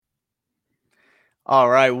All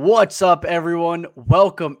right, what's up, everyone?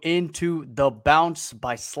 Welcome into The Bounce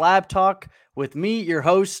by Slab Talk with me, your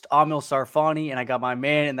host, Amil Sarfani, and I got my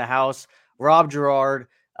man in the house, Rob Gerard,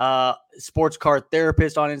 sports card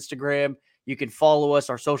therapist on Instagram. You can follow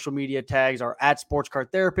us. Our social media tags are at Sports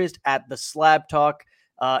Card Therapist, at The Slab Talk,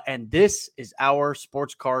 and this is our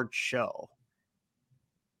sports card show.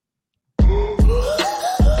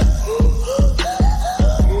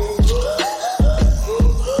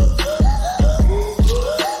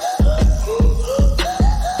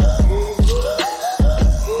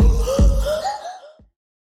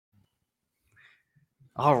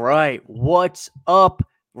 All right, what's up,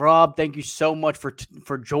 Rob? Thank you so much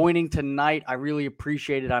for joining tonight. I really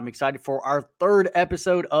appreciate it. I'm excited for our third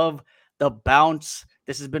episode of The Bounce.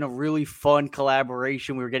 This has been a really fun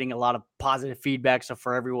collaboration. We were getting a lot of positive feedback. So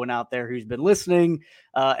for everyone out there who's been listening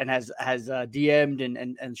and has DM'd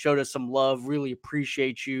and showed us some love, really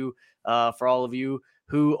appreciate you. For all of you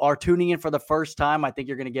who are tuning in for the first time, I think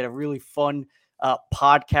you're going to get a really fun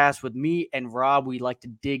podcast with me and Rob. We like to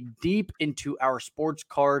dig deep into our sports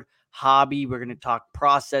card hobby. We're going to talk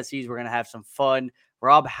processes. We're going to have some fun.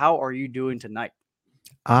 Rob, how are you doing tonight?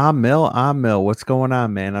 I'm Mel. What's going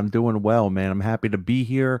on, man? I'm doing well, man. I'm happy to be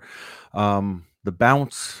here. The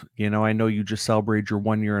bounce, I know you just celebrated your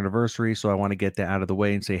 1 year anniversary, so I want to get that out of the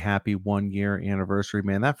way and say happy 1 year anniversary,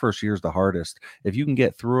 man. That first year is the hardest. If you can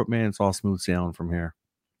get through it, man, it's all smooth sailing from here.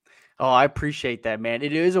 Oh, I appreciate that, man.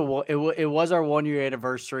 It was our 1 year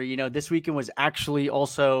anniversary. This weekend was actually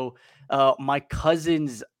also my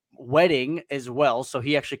cousin's wedding as well. So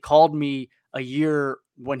he actually called me a year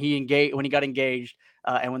when he got engaged,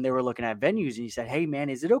 and when they were looking at venues, and he said, "Hey, man,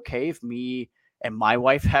 is it okay if me and my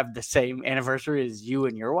wife have the same anniversary as you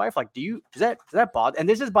and your wife? Like, does that bother?" And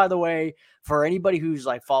this is, by the way, for anybody who's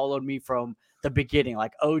like followed me from the beginning,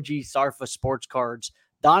 like OG Sarfa Sports Cards.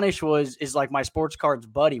 Donish is like my sports cards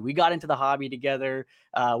buddy. We got into the hobby together.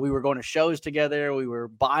 We were going to shows together. We were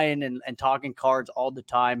buying and talking cards all the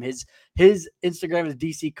time. His Instagram is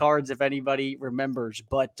DC Cards, if anybody remembers.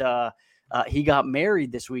 But he got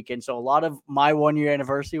married this weekend, so a lot of my 1 year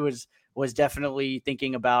anniversary was definitely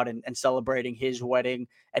thinking about and celebrating his wedding.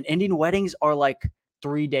 And Indian weddings are like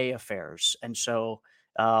 3 day affairs, and so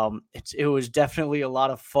it was definitely a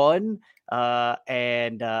lot of fun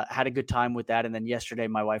and had a good time with that. And then yesterday,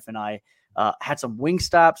 my wife and I had some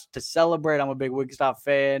Wingstops to celebrate. I'm a big Wingstop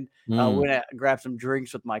fan. Mm. Went and grabbed some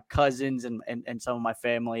drinks with my cousins and some of my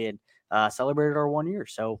family and celebrated our 1 year.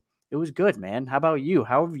 So it was good, man. How about you?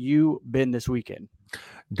 How have you been this weekend?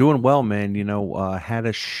 Doing well, man. Had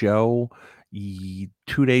a show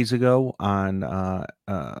 2 days ago on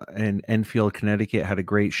in Enfield, Connecticut. Had a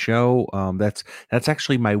great show. That's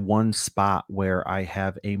actually my one spot where I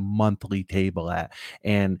have a monthly table at,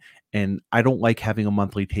 and I don't like having a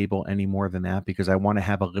monthly table any more than that because I want to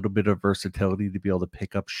have a little bit of versatility to be able to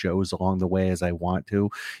pick up shows along the way as I want to,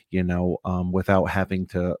 without having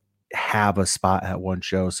to have a spot at one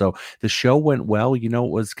show. So the show went well. It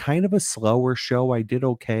was kind of a slower show. I did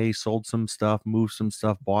okay, sold some stuff, moved some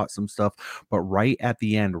stuff, bought some stuff. But right at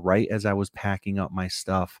the end, right as I was packing up my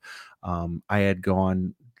stuff, I had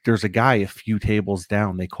gone. There's a guy a few tables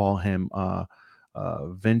down. They call him what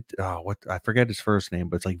I forget his first name,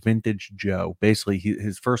 but it's like Vintage Joe. Basically,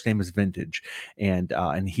 his first name is Vintage, and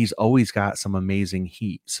he's always got some amazing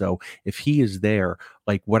heat. So if he is there,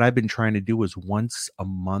 like what I've been trying to do is once a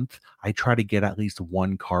month, I try to get at least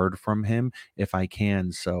one card from him if I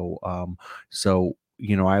can. So I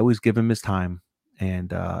always give him his time.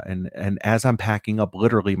 And as I'm packing up,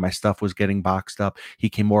 literally my stuff was getting boxed up. He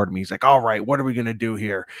came over to me. He's like, "All right, what are we gonna do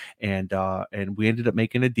here?" And we ended up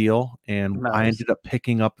making a deal, and I Nice. ended up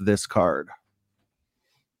picking up this card.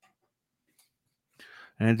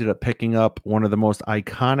 I ended up picking up one of the most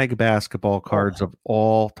iconic basketball cards Oh, of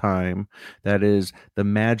all time. That is the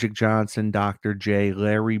Magic Johnson, Dr. J,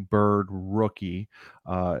 Larry Bird rookie.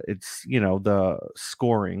 It's the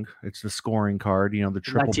scoring. It's the scoring card. The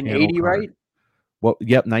triple panel 1980, card. right? Well,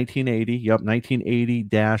 yep, 1980. Yep,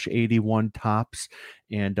 1980-81 tops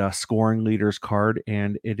and scoring leaders card.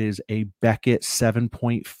 And it is a Beckett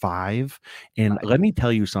 7.5. And Nice. let me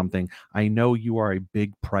tell you something. I know you are a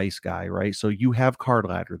big price guy, right? So you have Card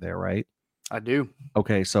Ladder there, right? I do.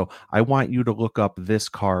 Okay, so I want you to look up this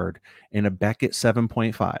card in a Beckett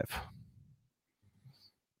 7.5.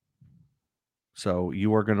 So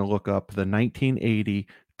you are going to look up the 1980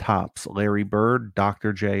 tops Larry Bird,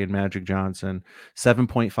 Dr. J, and Magic Johnson,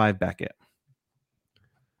 7.5 Beckett.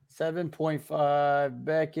 7.5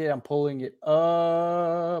 Beckett. I'm pulling it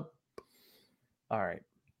up. All right.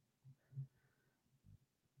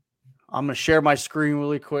 I'm going to share my screen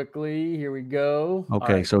really quickly. Here we go. All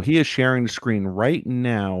Okay, right. so he is sharing the screen right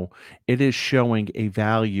now. It is showing a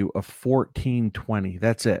value of 1420.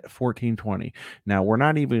 That's it, 1420. Now, we're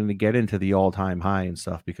not even going to get into the all-time high and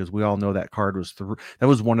stuff because we all know that card was through. That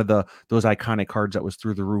was one of those iconic cards that was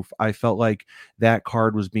through the roof. I felt like that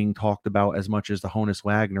card was being talked about as much as the Honus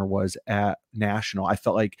Wagner was at National. I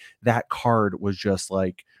felt like that card was just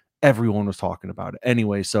like everyone was talking about it.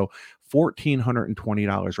 Anyway, so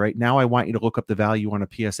 $1,420, right? Now I want you to look up the value on a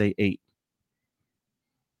PSA 8.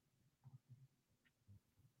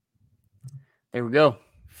 There we go.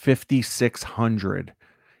 5,600.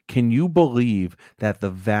 Can you believe that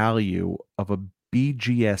the value of a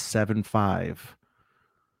BGS 7.5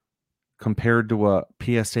 compared to a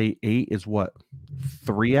PSA 8 is what?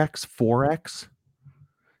 3x, 4x?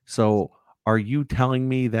 So are you telling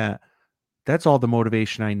me that that's all the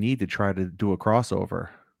motivation I need to try to do a crossover?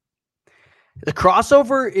 The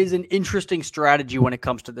crossover is an interesting strategy when it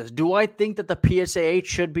comes to this. Do I think that the PSA 8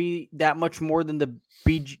 should be that much more than the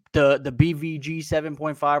BVG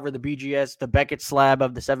 7.5 or the BGS, the Beckett slab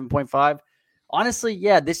of the 7.5? Honestly,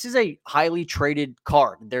 yeah, this is a highly traded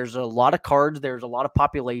card. There's a lot of cards, there's a lot of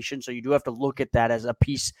population, so you do have to look at that as a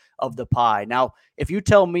piece of the pie. Now, if you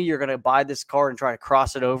tell me you're going to buy this card and try to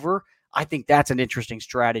cross it over, I think that's an interesting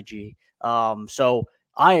strategy. So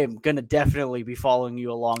I am going to definitely be following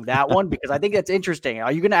you along that one because I think that's interesting.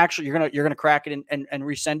 Are you going to actually you're going to crack it and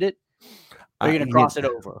resend it? Or are you going to cross it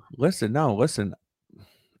over? Listen.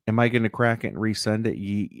 Am I going to crack it and resend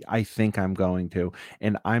it? I think I'm going to.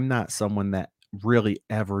 And I'm not someone that really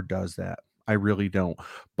ever does that. I really don't.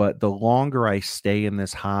 But the longer I stay in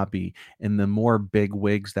this hobby and the more big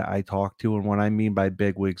wigs that I talk to, and what I mean by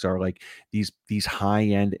big wigs are like these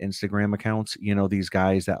high-end Instagram accounts, these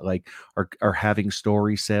guys that like are having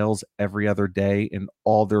story sales every other day and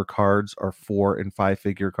all their cards are 4 and 5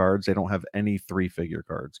 figure cards. They don't have any 3 figure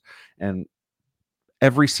cards. And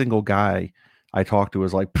every single guy I talk to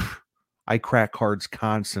is like, I crack cards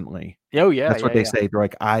constantly. Oh, yeah. That's what they say. They're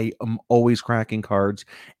like, I am always cracking cards,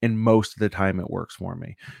 and most of the time it works for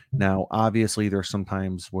me. Now, obviously, there's some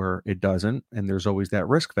times where it doesn't, and there's always that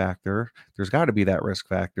risk factor. There's got to be that risk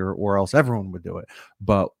factor, or else everyone would do it.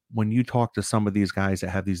 But when you talk to some of these guys that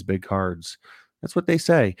have these big cards, that's what they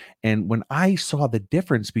say. And when I saw the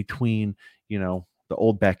difference between, the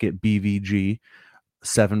old Beckett BVG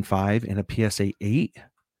 7.5 and a PSA 8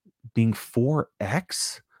 being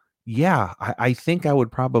 4x, yeah, I think I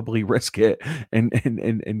would probably risk it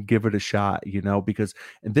and give it a shot, because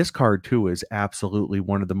this card too is absolutely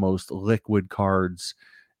one of the most liquid cards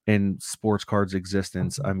in sports cards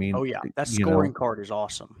existence. I mean, oh yeah, that scoring card is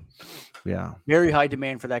awesome. Yeah, very high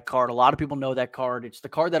demand for that card. A lot of people know that card. It's the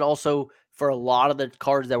card that also, for a lot of the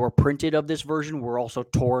cards that were printed of this version, were also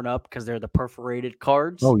torn up because they're the perforated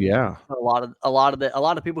cards. Oh yeah, a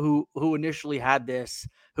lot of people who initially had this,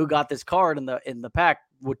 who got this card in the pack,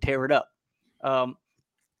 would tear it up.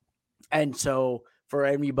 And so for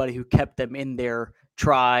anybody who kept them in their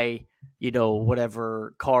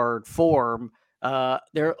whatever card form,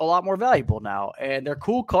 they're a lot more valuable now, and they're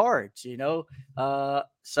cool cards.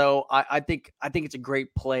 So I think it's a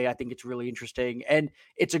great play. I think it's really interesting, and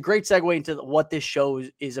it's a great segue into what this show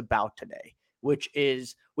is about today, which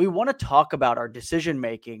is we want to talk about our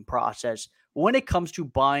decision-making process when it comes to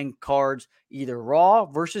buying cards, either raw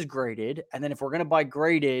versus graded. And then if we're going to buy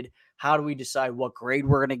graded, how do we decide what grade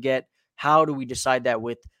we're going to get? How do we decide that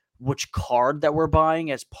with which card that we're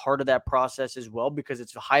buying as part of that process as well? Because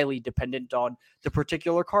it's highly dependent on the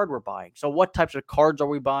particular card we're buying. So what types of cards are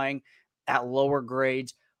we buying at lower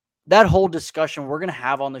grades? That whole discussion we're going to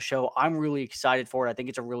have on the show. I'm really excited for it. I think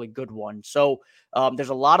it's a really good one. So there's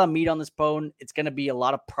a lot of meat on this bone. It's going to be a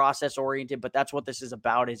lot of process oriented, but that's what this is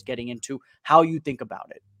about, is getting into how you think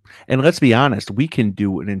about it. And let's be honest, we can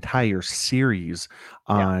do an entire series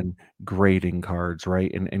on grading cards,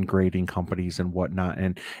 right? And grading companies and whatnot.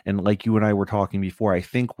 And like you and I were talking before, I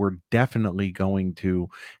think we're definitely going to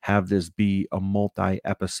have this be a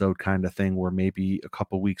multi-episode kind of thing where maybe a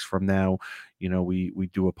couple weeks from now, we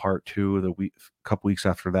do a part 2, a couple weeks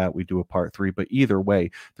after that, we do a part 3. But either way,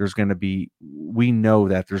 we know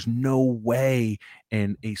that there's no way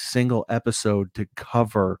in a single episode to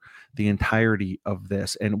cover the entirety of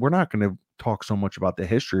this. And we're not going to talk so much about the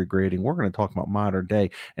history of grading. We're going to talk about modern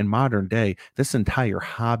day. And modern day, this entire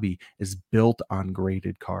hobby is built on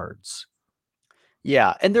graded cards.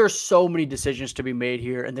 Yeah, and there's so many decisions to be made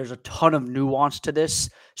here, and there's a ton of nuance to this.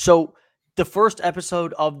 So the first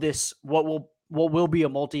episode of this, what will be a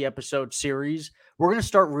multi-episode series, we're going to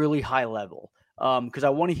start really high level, because I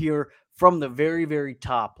want to hear from the very, very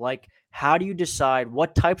top, like, how do you decide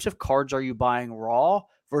what types of cards are you buying raw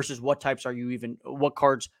versus what types of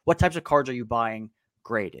cards are you buying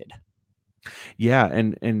graded? Yeah,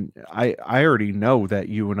 and I already know that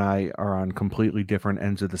you and I are on completely different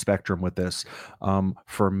ends of the spectrum with this.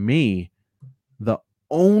 For me, the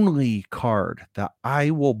only card that I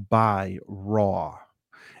will buy raw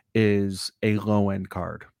is a low end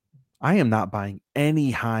card. I am not buying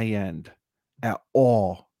any high end at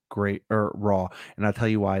all great or raw. And I'll tell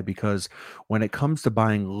you why, because when it comes to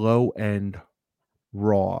buying low end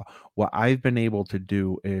raw, what I've been able to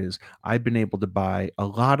do is I've been able to buy a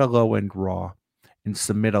lot of low end raw and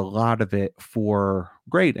submit a lot of it for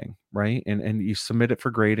grading, right? And you submit it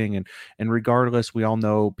for grading, and regardless, we all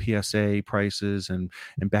know PSA prices and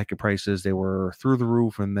Beckett prices, they were through the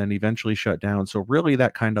roof and then eventually shut down. So really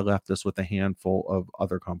that kind of left us with a handful of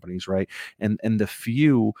other companies, right? And the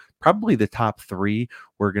few, probably the top three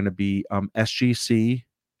were going to be SGC,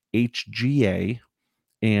 HGA,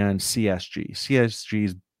 and CSG. CSG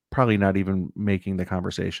is probably not even making the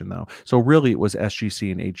conversation though. So really it was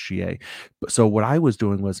SGC and HGA. So what I was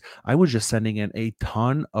doing was I was just sending in a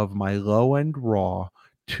ton of my low end raw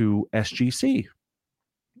to SGC.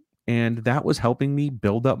 And that was helping me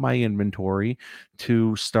build up my inventory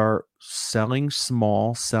to start selling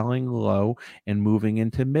small, selling low, and moving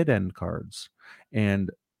into mid end cards.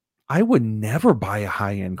 And I would never buy a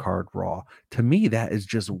high-end card raw. To me, that is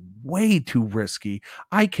just way too risky.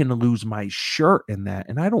 I can lose my shirt in that,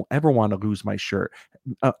 and I don't ever want to lose my shirt.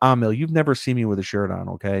 Amil, you've never seen me with a shirt on,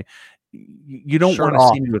 okay? You don't Shirt want to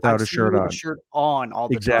off. see me I without a see you shirt with a on. shirt on all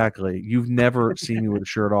the time. Exactly. You've never seen me with a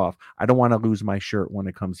shirt off. I don't want to lose my shirt when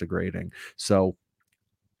it comes to grading. So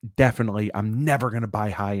definitely, I'm never going to buy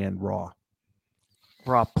high-end raw.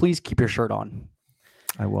 Rob, please keep your shirt on.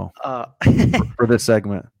 I will. For this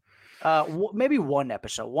segment. Maybe one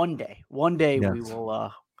episode, one day Yes.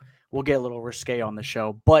 we'll get a little risque on the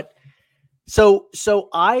show. But so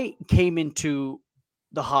I came into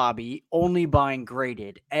the hobby only buying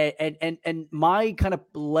graded, and my kind of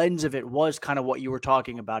lens of it was kind of what you were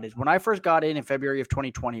talking about. Is when I first got in February of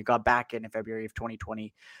 2020, got back in February of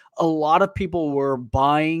 2020, a lot of people were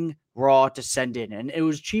buying raw to send in, and it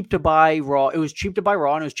was cheap to buy raw. It was cheap to buy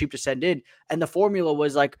raw, and it was cheap to send in. And the formula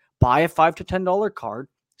was like buy a $5 to $10 card,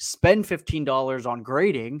 spend $15 on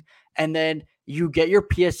grading, and then you get your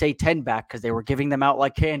PSA 10 back because they were giving them out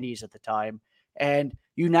like candies at the time. And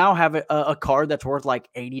you now have a card that's worth like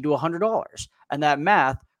 $80 to $100. And that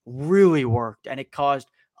math really worked. And it caused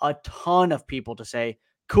a ton of people to say,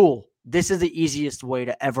 cool, this is the easiest way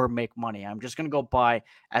to ever make money. I'm just going to go buy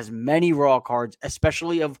as many raw cards,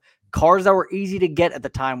 especially of cards that were easy to get at the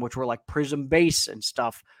time, which were like Prism Base and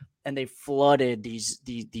stuff. And they flooded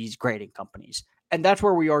these grading companies. And that's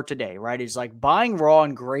where we are today, right? Is like buying raw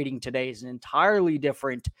and grading today is an entirely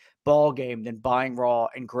different ball game than buying raw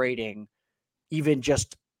and grading even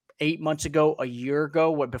just 8 months ago, a year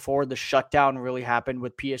ago, before the shutdown really happened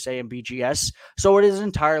with PSA and BGS. So it is an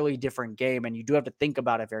entirely different game, and you do have to think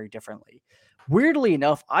about it very differently. Weirdly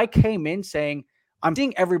enough, I came in saying, I'm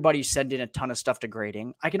seeing everybody send in a ton of stuff to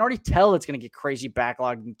grading. I can already tell it's going to get crazy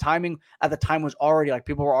backlog. And timing at the time was already like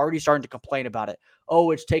people were already starting to complain about it.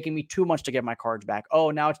 Oh, it's taking me 2 months to get my cards back. Oh,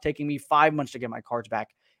 now it's taking me 5 months to get my cards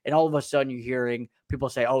back. And all of a sudden you're hearing people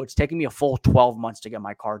say, oh, it's taking me a full 12 months to get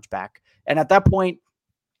my cards back. And at that point,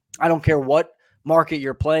 I don't care what market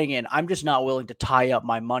you're playing in. I'm just not willing to tie up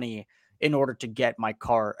my money in order to get my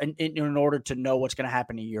car and in order to know what's going to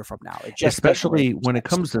happen a year from now. It just especially when it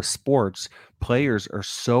comes to sports, players are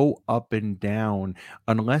so up and down.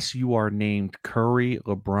 Unless you are named Curry,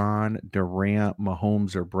 LeBron, Durant,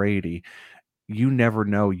 Mahomes, or Brady, you never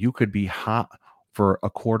know. You could be hot for a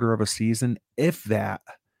quarter of a season, if that,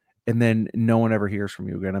 and then no one ever hears from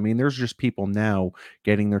you again. I mean, there's just people now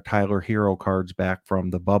getting their Tyler Hero cards back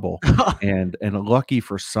from the bubble, and lucky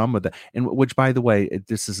for some of the, and which, by the way,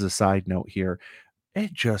 this is a side note here.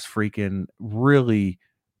 It just freaking really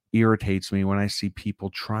irritates me when I see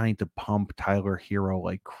people trying to pump Tyler Hero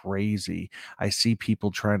like crazy. I see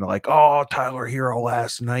people trying to like, oh, Tyler Hero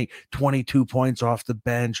last night, 22 points off the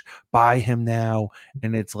bench, buy him now.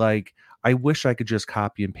 And it's like, I wish I could just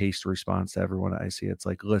copy and paste the response to everyone I see. It's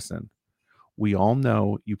like, listen, we all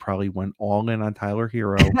know you probably went all in on Tyler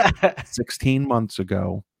Hero 16 months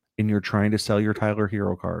ago, and you're trying to sell your Tyler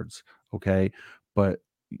Hero cards. Okay. But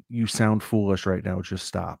you sound foolish right now. Just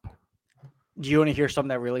stop. Do you want to hear something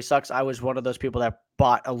that really sucks? I was one of those people that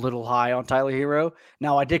bought a little high on Tyler Hero.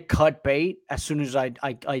 Now I did cut bait as soon as I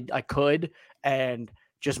could and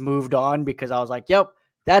just moved on because I was like, yep,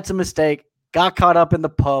 that's a mistake. Got caught up in the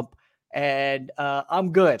pump. And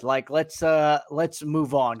I'm good. Like let's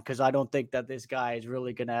move on because I don't think that this guy is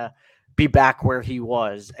really gonna be back where he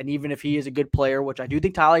was. And even if he is a good player, which I do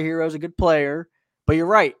think Tyler Hero is a good player, but you're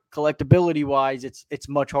right, collectability wise, it's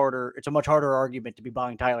much harder. It's a much harder argument to be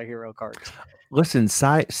buying Tyler Hero cards. Listen,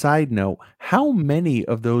 side note, how many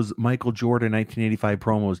of those Michael Jordan 1985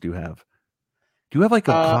 promos do you have? Do you have like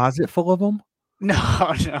a closet full of them? No.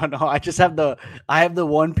 I just have the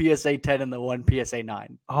one PSA 10 and the one PSA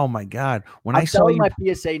 9. Oh my God. When I'm I saw selling you,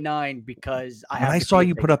 my PSA 9 because when I saw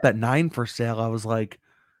you put up that 9 for sale, I was like,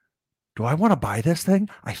 do I want to buy this thing?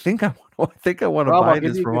 I think I want to buy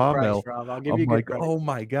this from Amel. I'll give you a good price. Oh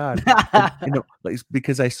my God. And,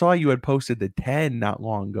 because I saw you had posted the 10 not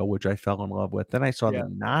long ago, which I fell in love with. Then I saw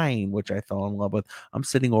the 9, which I fell in love with. I'm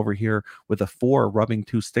sitting over here with a 4 rubbing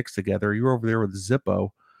 2 sticks together. You're over there with Zippo.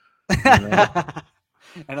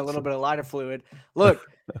 And a little bit of lighter fluid. Look,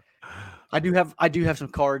 I do have some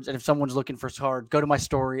cards, and if someone's looking for cards, go to my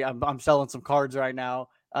story. I'm selling some cards right now.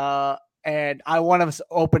 And I want to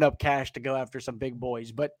open up cash to go after some big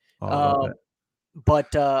boys. But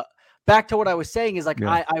back to what I was saying is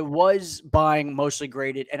I was buying mostly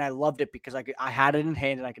graded, and I loved it because I had it in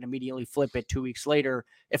hand and I could immediately flip it 2 weeks later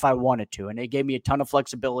if I wanted to. And it gave me a ton of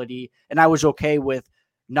flexibility, and I was okay with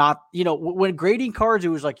not, when grading cards, it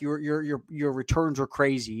was like your returns were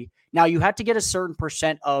crazy. Now you had to get a certain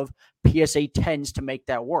percent of PSA 10s to make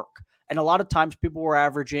that work. And a lot of times people were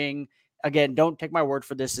averaging, again, don't take my word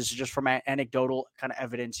for this. This is just from anecdotal kind of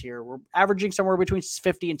evidence here. We're averaging somewhere between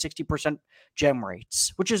 50 and 60% gem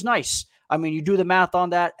rates, which is nice. I mean, you do the math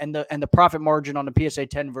on that, and the profit margin on the PSA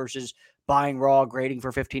 10 versus buying raw, grading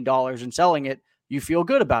for $15 and selling it, you feel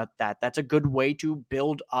good about that. That's a good way to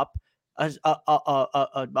build up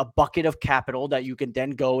a bucket of capital that you can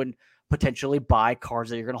then go and potentially buy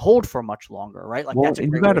cards that you're going to hold for much longer, right? Like, that's a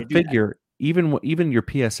great you got to figure that. Even your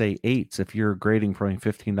PSA 8s, if you're grading for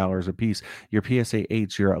 $15 a piece, your PSA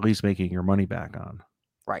 8s, you're at least making your money back on.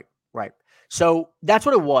 Right. So that's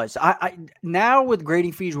what it was. I now with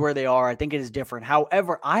grading fees where they are, I think it is different.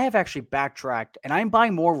 However, I have actually backtracked, and I'm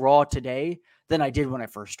buying more raw today than I did when I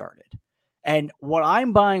first started. And what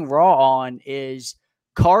I'm buying raw on is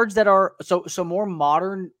cards that are so more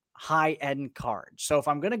modern, high-end cards. So if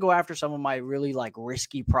I'm going to go after some of my really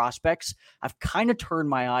risky prospects, I've kind of turned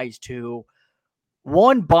my eyes to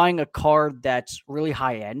one, buying a card that's really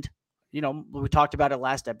high-end. We talked about it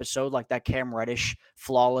last episode, like that Cam Reddish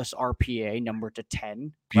flawless RPA number to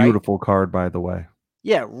 10. Beautiful card, by the way.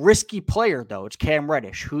 Yeah, risky player though. It's Cam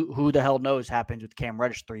Reddish. Who the hell knows happens with Cam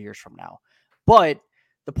Reddish 3 years from now? But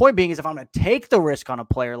the point being is, if I'm going to take the risk on a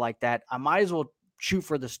player like that, I might as well shoot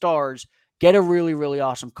for the stars, get a really, really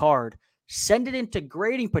awesome card, send it into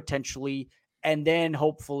grading potentially, and then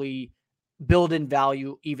hopefully build in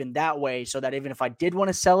value even that way, so that even if I did want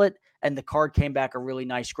to sell it and the card came back a really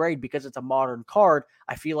nice grade, because it's a modern card,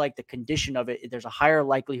 I feel like the condition of it, there's a higher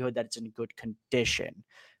likelihood that it's in good condition.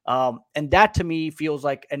 And that to me feels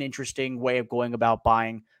like an interesting way of going about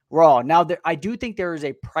buying raw. Now, I do think there is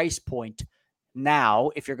a price point now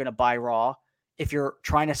if you're going to buy raw, if you're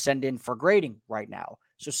trying to send in for grading right now.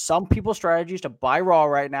 So some people's strategy is to buy raw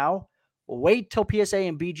right now, wait till PSA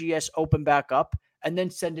and BGS open back up, and then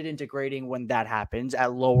send it into grading when that happens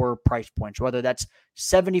at lower price points, whether that's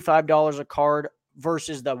 $75 a card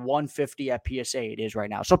versus the $150 at PSA it is right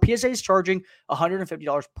now. So PSA is charging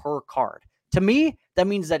 $150 per card. To me, that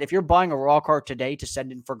means that if you're buying a raw card today to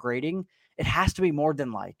send in for grading, it has to be more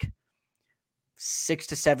than like $600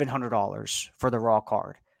 to $700 for the raw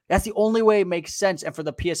card. That's the only way it makes sense. And for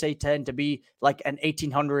the PSA 10 to be like an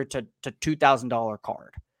 $1,800 to $2,000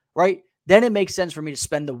 card, right? Then it makes sense for me to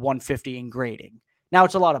spend the $150 in grading. Now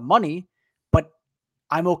it's a lot of money, but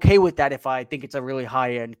I'm okay with that if I think it's a really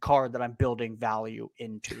high-end card that I'm building value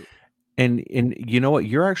into. And you know what?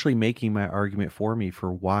 You're actually making my argument for me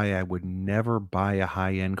for why I would never buy a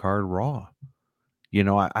high-end card raw.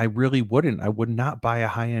 I really wouldn't. I would not buy a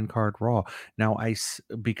high-end card raw. Now,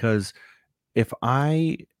 because if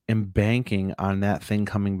I am banking on that thing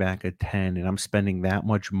coming back at 10 and I'm spending that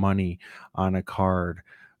much money on a card,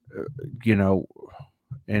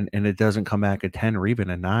 and it doesn't come back at 10 or even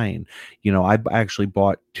a 9. I actually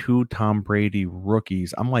bought 2 Tom Brady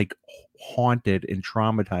rookies. I'm like haunted and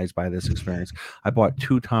traumatized by this experience. I bought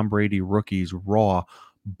 2 Tom Brady rookies raw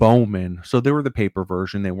Bowman. So they were the paper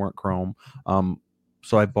version. They weren't chrome.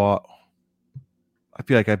 So I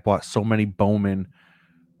feel like I bought so many Bowman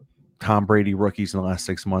Tom Brady rookies in the last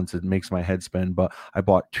 6 months, it makes my head spin. But I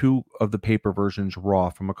bought 2 of the paper versions raw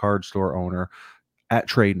from a card store owner at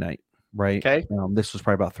trade night. Right. Okay. This was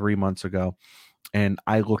probably about 3 months ago. And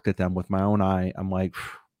I looked at them with my own eye. I'm like,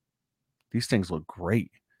 these things look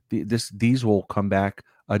great. These will come back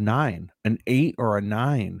a 9, an 8 or a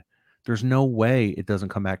 9. There's no way it doesn't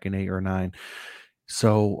come back in 8 or 9.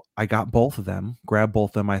 So I got both of them, grabbed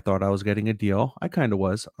both of them. I thought I was getting a deal. I kind of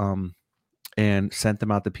was. And sent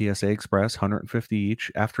them out to PSA Express, 150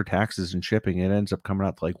 each. After taxes and shipping, it ends up coming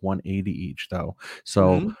out to like 180 each though.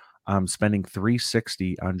 So I'm spending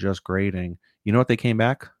 360 on just grading. You know what they came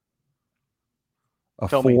back?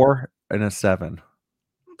 Tell 4 and a 7.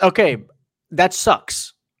 Okay, that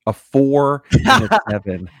sucks. A 4 and a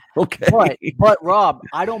 7. Okay. But Rob,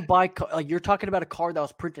 I don't buy like you're talking about a card that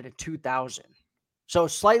was printed in 2000. So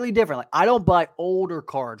slightly different. Like I don't buy older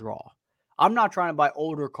cards raw. I'm not trying to buy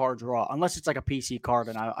older cards raw unless it's like a PC card,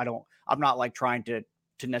 and I'm not like trying to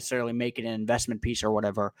necessarily make it an investment piece or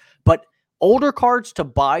whatever. But older cards to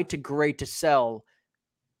buy, to grade, to sell,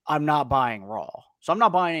 I'm not buying raw. So I'm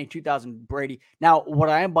not buying any 2000 Brady. Now, what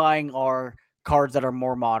I am buying are cards that are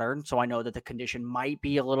more modern, so I know that the condition might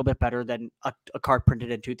be a little bit better than a card printed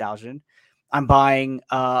in 2000. I'm buying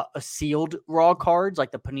a sealed raw cards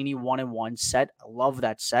like the Panini 1-in-1 set. I love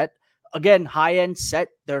that set. Again, high-end set.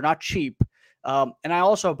 They're not cheap. And I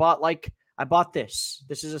also bought I bought this.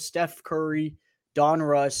 This is a Steph Curry, Don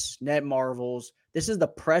Russ, Net Marvels. This is the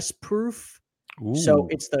press proof. Ooh. So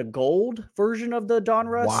it's the gold version of the Don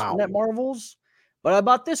Russ Net Marvels. But I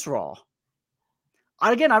bought this raw.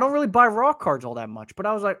 Again, I don't really buy raw cards all that much, but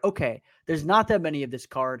I was like, okay, there's not that many of this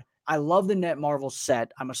card. I love the Net Marvel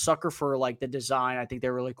set. I'm a sucker for like the design. I think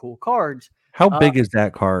they're really cool cards. How big is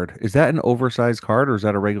that card? Is that an oversized card or is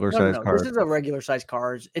that a regular size card? This is a regular size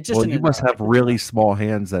card. It's just you must have really small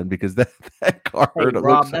hands then, because that card. Hey,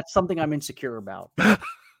 Rob, that's something I'm insecure about.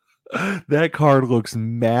 That card looks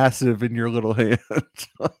massive in your little hand.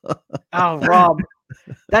 Oh, Rob,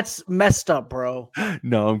 that's messed up, bro.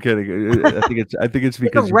 No, I'm kidding. I think it's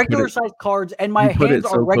because regular size cards, and my hands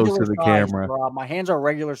are regular size. Camera. Rob, my hands are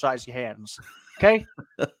regular size hands. Okay.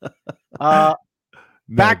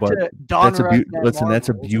 Back to Don Russ. Listen, that's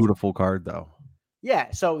a beautiful card, though.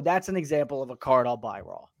 Yeah, so that's an example of a card I'll buy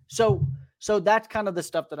raw. So that's kind of the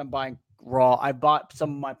stuff that I'm buying raw. I bought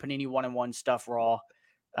some of my Panini 1-in-1 stuff raw.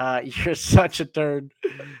 You're such a turd.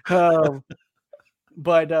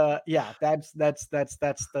 But yeah, that's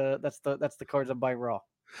the cards I'm buying raw.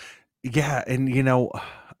 Yeah, and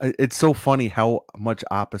it's so funny how much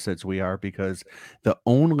opposites we are, because the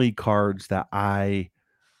only cards that I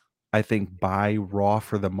think buy raw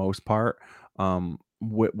for the most part,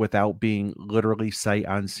 without being literally sight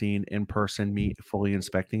unseen in person, me fully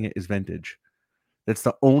inspecting it, is vintage. That's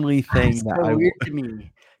the only thing that's so weird to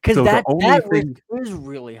me, because that is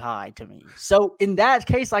really high to me. So in that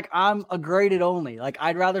case, like I'm a graded only. Like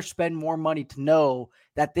I'd rather spend more money to know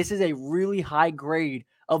that this is a really high grade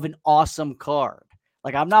of an awesome card.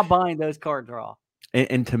 Like I'm not buying those cards raw.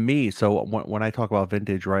 And to me, so when I talk about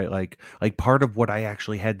vintage, right, like part of what I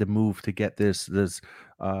actually had to move to get this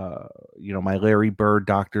my Larry Bird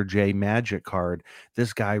Dr. J Magic card,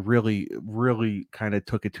 this guy really, really kind of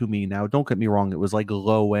took it to me. Now, don't get me wrong, it was like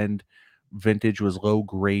low end vintage, was low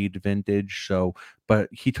grade vintage. So, but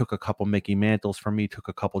he took a couple Mickey Mantles from me, took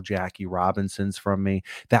a couple Jackie Robinsons from me,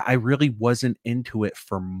 that I really wasn't into it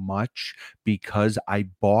for much, because I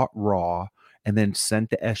bought raw and then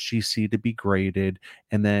sent to SGC to be graded.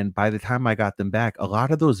 And then by the time I got them back, a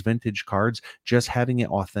lot of those vintage cards, just having it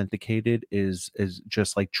authenticated is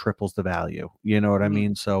just like triples the value. You know what I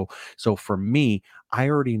mean? So for me, I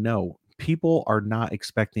already know people are not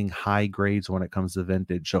expecting high grades when it comes to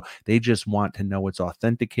vintage. So they just want to know it's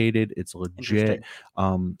authenticated, it's legit.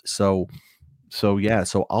 So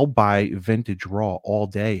I'll buy vintage raw all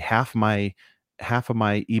day. Half of my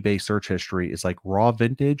eBay search history is like raw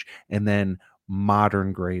vintage and then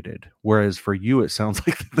modern graded, whereas for you it sounds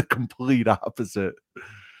like the complete opposite.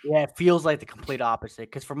 Yeah, it feels like the complete opposite,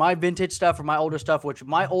 because for my vintage stuff, for my older stuff, which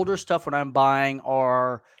my older stuff when I'm buying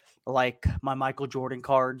are like my Michael Jordan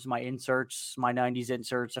cards, my inserts, my 90s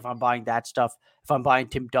inserts, if I'm buying that stuff, if I'm buying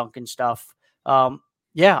Tim Duncan stuff,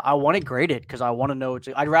 yeah, I want it graded because I want to know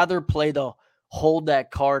I'd rather play the hold that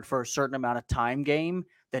card for a certain amount of time game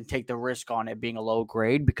than take the risk on it being a low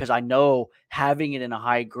grade, because I know having it in a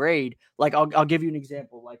high grade, like I'll give you an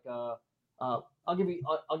example. Like I'll give you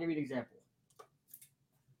an example.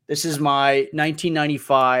 This is my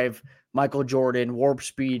 1995 Michael Jordan Warp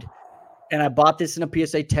Speed, and I bought this in a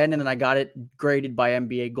PSA 10, and then I got it graded by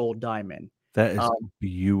NBA Gold Diamond. That is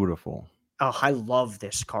beautiful. Oh, I love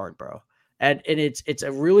this card, bro. And it's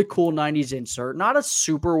a really cool 90s insert. Not a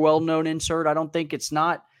super well-known insert. I don't think it's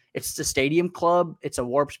not. It's the Stadium Club. It's a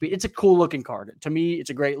Warp Speed. It's a cool looking card. To me, it's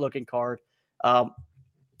a great looking card.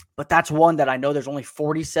 But that's one that I know there's only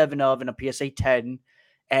 47 of in a PSA 10.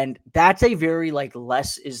 And that's a very like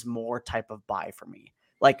less is more type of buy for me.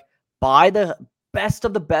 Like buy the best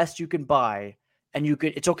of the best you can buy, and you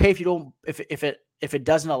could. It's okay if you don't if it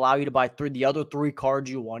doesn't allow you to buy the other three cards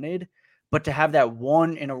you wanted, but to have that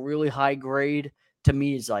one in a really high grade to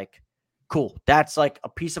me is like cool. That's like a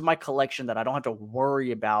piece of my collection that I don't have to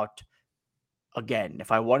worry about again.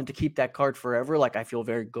 If I wanted to keep that card forever, like I feel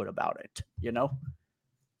very good about it, you know?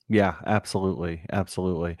 Yeah, absolutely,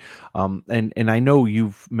 absolutely. And I know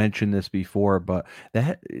you've mentioned this before, but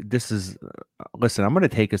this is listen. I'm going to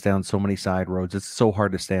take us down so many side roads. It's so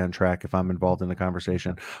hard to stay on track if I'm involved in the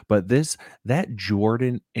conversation. But that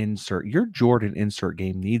Jordan insert, your Jordan insert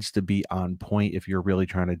game needs to be on point if you're really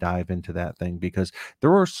trying to dive into that thing, because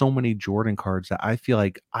there are so many Jordan cards that I feel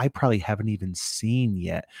like I probably haven't even seen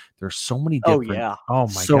yet. There's so many Oh different. yeah. Oh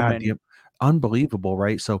my So God, many. unbelievable,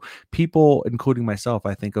 right? So people, including myself,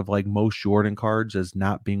 I think of like most Jordan cards as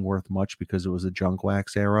not being worth much because it was a junk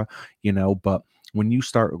wax era, but when you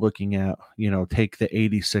start looking at, take the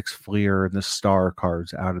 86 Fleer and the star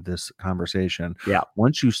cards out of this conversation, Yeah.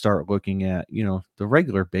 once you start looking at, the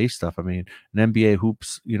regular base stuff, I mean, an NBA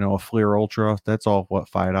hoops, a Fleer Ultra, that's all what,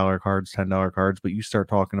 $5 cards, $10 cards. But you start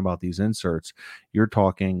talking about these inserts, you're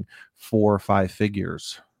talking 4 or 5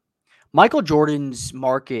 figures. Michael Jordan's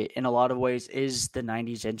market in a lot of ways is the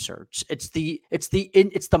 90s inserts. It's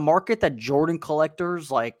the market that Jordan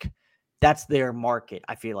collectors like that's their market.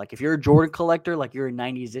 I feel like if you're a Jordan collector, like you're a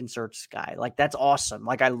 90s inserts guy. Like that's awesome.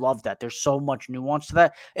 Like I love that. There's so much nuance to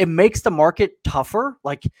that. It makes the market tougher.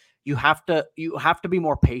 Like you have to be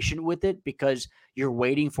more patient with it because you're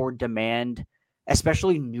waiting for demand,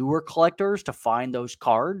 especially newer collectors to find those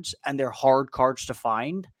cards and they're hard cards to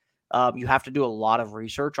find. You have to do a lot of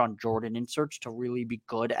research on Jordan inserts to really be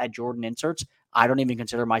good at Jordan inserts. I don't even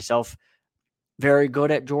consider myself very good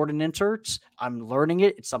at Jordan inserts. I'm learning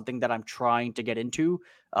it. It's something that I'm trying to get into.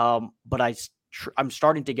 But I'm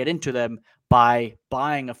starting to get into them by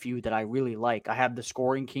buying a few that I really like. I have the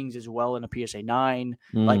Scoring Kings as well in a PSA 9.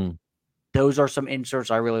 Like Mm, those are some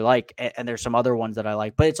inserts I really like. And there's some other ones that I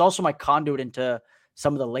like. But it's also my conduit into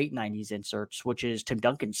some of the late 90s inserts, which is Tim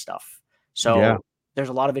Duncan stuff. yeah. So there's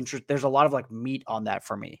a lot of interest. There's a lot of like meat on that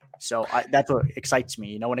for me. So that's what excites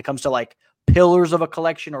me. When it comes to like pillars of a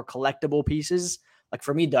collection or collectible pieces, like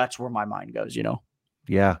for me, that's where my mind goes.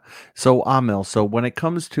 Yeah. So, Amil, so when it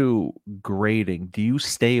comes to grading, do you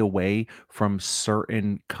stay away from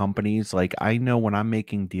certain companies? Like, I know when I'm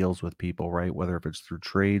making deals with people, right, whether if it's through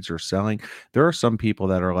trades or selling, there are some people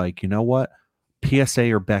that are like, you know what?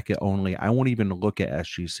 PSA or Beckett only. I won't even look at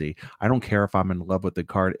SGC. I don't care if I'm in love with the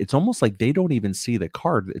card. It's almost like they don't even see the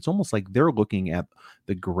card. It's almost like they're looking at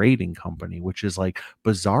the grading company, which is like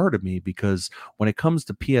bizarre to me because when it comes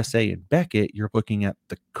to PSA and Beckett, you're looking at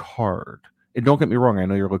the card. And don't get me wrong, I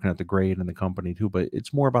know you're looking at the grade and the company too, but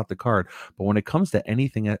it's more about the card. But when it comes to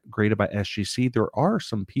anything graded by SGC, there are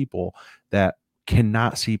some people that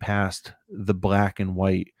cannot see past the black and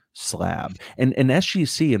white slab. And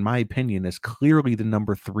SGC, in my opinion, is clearly the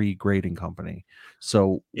number 3 grading company.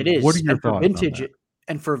 So It what are is, your thoughts on that?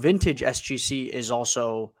 and for vintage, SGC is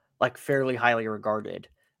also like fairly highly regarded,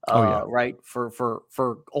 Oh yeah. right? For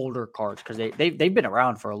older cards because they've been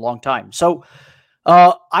around for a long time. So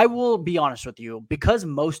I will be honest with you because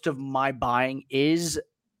most of my buying is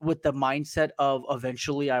with the mindset of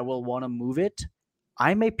eventually I will want to move it.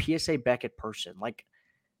 I'm a PSA Beckett person. Like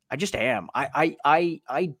I just am.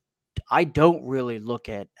 I don't really look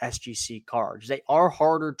at SGC cards. They are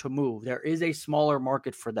harder to move. There is a smaller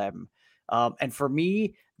market for them. And for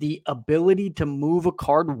me, the ability to move a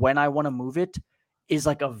card when I want to move it is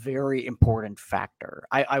like a very important factor.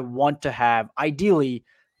 I want to have ideally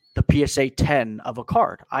the PSA 10 of a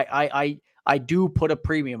card. I do put a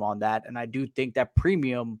premium on that, and I do think that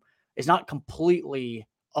premium is not completely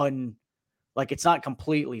un like it's not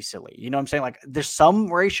completely silly. You know what I'm saying? Like there's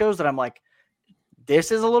some ratios that I'm like,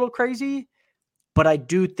 this is a little crazy, but I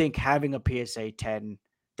do think having a PSA 10,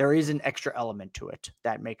 there is an extra element to it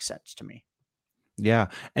that makes sense to me. Yeah,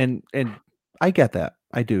 and I get that.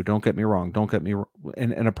 I do. Don't get me wrong. Don't get me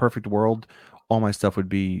in a perfect world, all my stuff would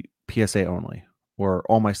be PSA only, or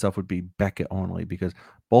all my stuff would be Beckett only because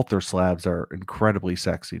both their slabs are incredibly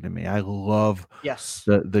sexy to me. I love Yes.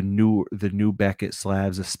 the new Beckett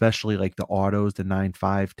slabs, especially like the autos, the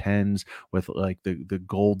 9.5 10s with like the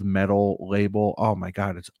gold medal label. Oh my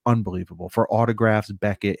god, it's unbelievable. For autographs,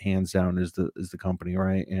 Beckett hands down is the company,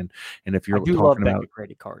 right? And if I you're do love talking about, Beckett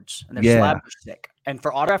graded cards, and their yeah, slabs are sick. And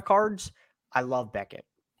for autograph cards, I love Beckett.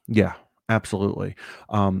 yeah, absolutely.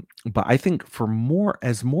 But I think for more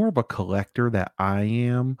of a collector that I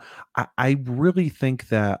am, I really think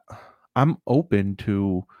that I'm open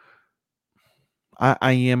to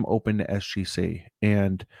I am open to SGC,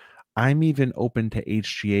 and I'm even open to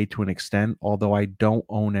HGA to an extent, although I don't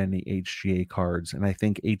own any HGA cards. And I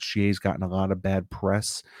think HGA's gotten a lot of bad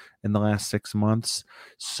press in the last 6 months.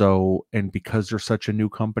 So, and because they're such a new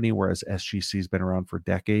company, whereas SGC's been around for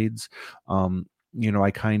decades, I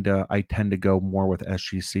tend to go more with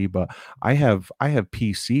SGC, but I have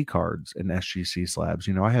PC cards in SGC slabs.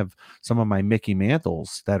 I have some of my Mickey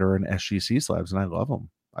Mantles that are in SGC slabs, and I love them.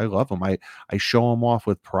 I love them. I show them off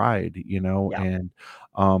with pride, Yeah. and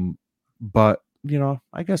um, but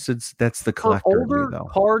I guess that's the For collector in me older though.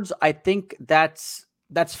 cards, I think that's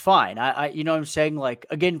fine. You know what I'm saying? Like,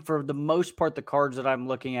 again, for the most part, the cards that I'm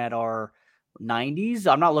looking at are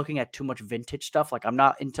 90s. I'm not looking at too much vintage stuff. Like, I'm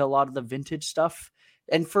not into a lot of the vintage stuff.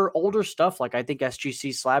 And for older stuff, like, I think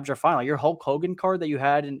SGC slabs are fine. Like your Hulk Hogan card that you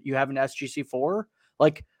have an SGC for,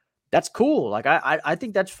 like, that's cool. Like, I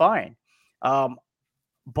think that's fine. Um,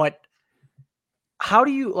 but how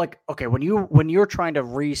do you, like, okay, when you're trying to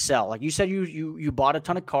resell, like you said, you bought a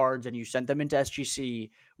ton of cards and you sent them into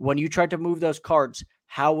SGC. When you tried to move those cards,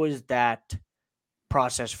 how was that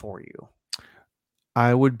process for you?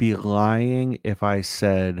 I would be lying if I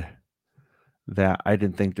said that I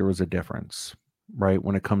didn't think there was a difference, right?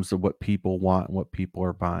 When it comes to what people want and what people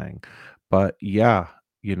are buying. But yeah,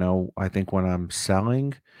 I think when I'm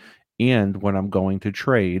selling and when I'm going to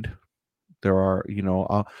trade, there are,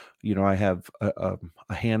 I have a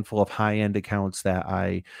handful of high end accounts that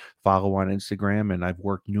I follow on Instagram, and I've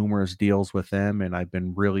worked numerous deals with them, and I've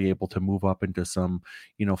been really able to move up into some,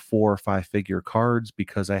 4 or 5 figure cards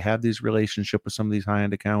because I have these relationship with some of these high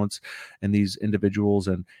end accounts and these individuals,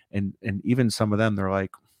 and even some of them, they're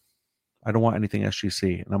like, I don't want anything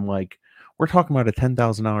SGC, and I'm like, we're talking about a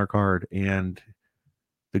 $10,000 card, and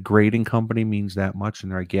the grading company means that much,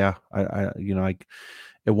 and they're like, yeah, I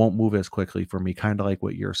it won't move as quickly for me, kind of like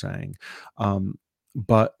what you're saying.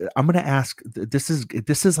 But I'm going to ask, this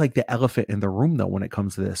is like the elephant in the room though when it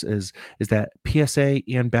comes to this, is that PSA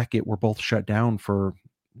and Beckett were both shut down for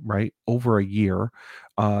right over a year.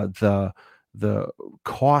 The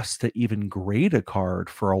cost to even grade a card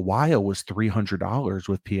for a while was $300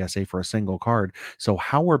 with PSA for a single card. So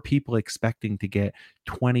how are people expecting to get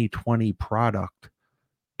 2020 product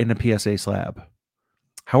in a PSA slab?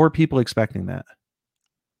 How are people expecting that?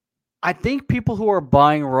 I think people who are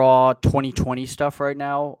buying raw 2020 stuff right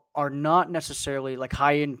now are not necessarily like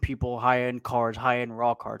high end people, high end cards, high end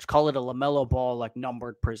raw cards. Call it a LaMelo Ball, like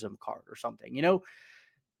numbered prism card or something.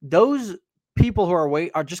 Those people who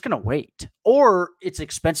are just going to wait, or it's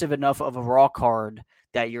expensive enough of a raw card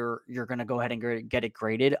that you're going to go ahead and get it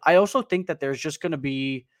graded. I also think that there's just going to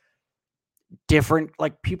be different,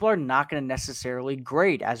 like, people are not going to necessarily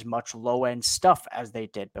grade as much low end stuff as they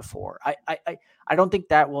did before. I don't think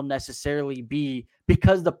that will necessarily be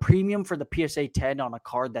because the premium for the PSA 10 on a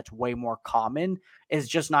card that's way more common is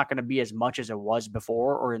just not going to be as much as it was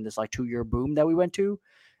before, or in this like 2 year boom that we went to.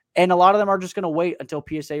 And a lot of them are just going to wait until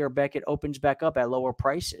PSA or Beckett opens back up at lower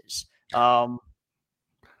prices. Yeah.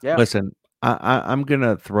 Listen, I'm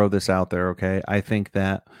gonna throw this out there, okay? I think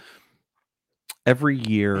that every Hey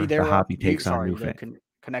year the there, hobby takes on sorry, new the fan.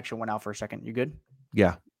 connection went out for a second. You good?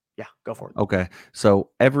 Yeah. Yeah, go for it. Okay. So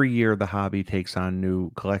every year the hobby takes on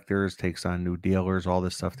new collectors, takes on new dealers, all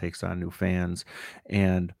this stuff takes on new fans.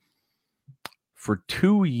 And for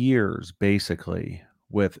 2 years, basically,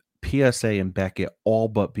 with PSA and Beckett all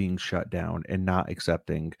but being shut down and not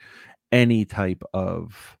accepting any type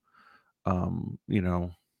of um, you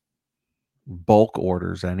know, bulk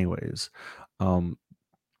orders anyways. Um,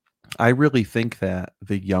 I really think that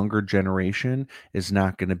the younger generation is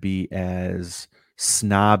not going to be as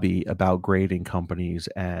snobby about grading companies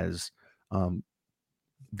as um,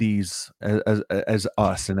 these as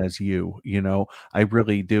us and as you. I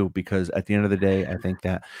really do, because at the end of the day, I think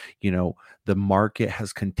that the market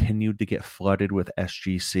has continued to get flooded with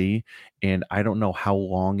SGC, and I don't know how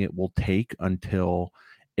long it will take until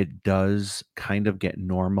it does kind of get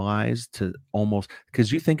normalized to almost,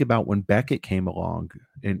 because you think about when Beckett came along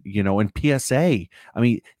and PSA, I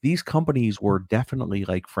mean, these companies were definitely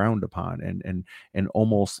like frowned upon and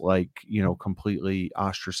almost like completely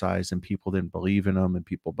ostracized, and people didn't believe in them, and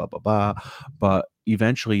people blah blah blah, but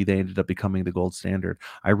eventually they ended up becoming the gold standard.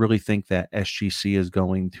 I really think that SGC is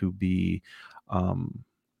going to be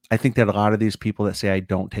I think that a lot of these people that say I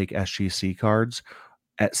don't take SGC cards,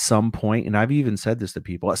 at some point, and I've even said this to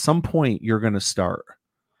people, at some point you're going to start.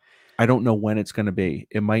 I don't know when it's going to be.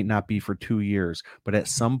 It might not be for 2 years, but at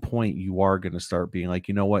some point you are going to start being like,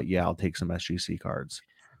 you know what? Yeah, I'll take some SGC cards.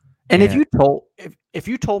 And And if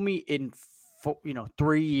you told me in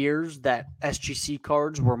 3 years that SGC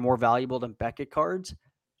cards were more valuable than Beckett cards,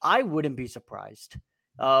 I wouldn't be surprised.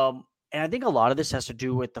 And I think a lot of this has to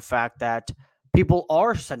do with the fact that people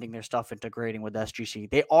are sending their stuff into grading with SGC.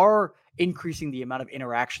 They are increasing the amount of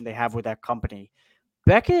interaction they have with that company.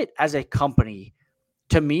 Beckett as a company,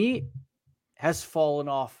 to me, has fallen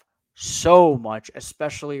off so much,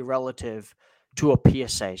 especially relative to a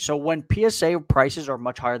PSA. So when PSA prices are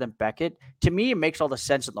much higher than Beckett, to me, it makes all the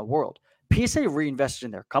sense in the world. PSA reinvested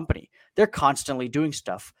in their company. They're constantly doing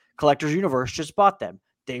stuff. Collectors Universe just bought them.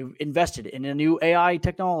 They invested in a new AI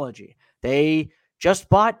technology. They just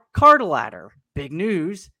bought Card Ladder. Big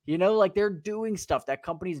news. Like they're doing stuff. That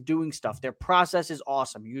company's doing stuff. Their process is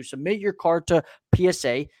awesome. You submit your card to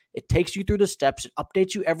PSA. It takes you through the steps. It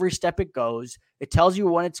updates you every step it goes. It tells you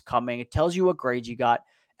when it's coming. It tells you what grades you got.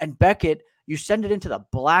 And Beckett, you send it into the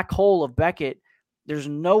black hole of Beckett. There's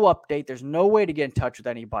no update. There's no way to get in touch with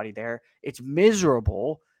anybody there. It's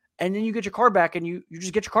miserable. And then you get your card back and you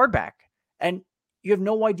just get your card back. And you have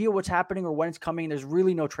no idea what's happening or when it's coming. There's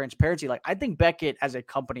really no transparency. Like, I think Beckett as a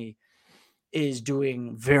company is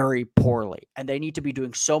doing very poorly, and they need to be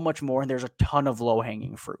doing so much more. And there's a ton of low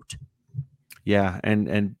hanging fruit. Yeah,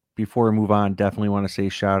 and before we move on, definitely want to say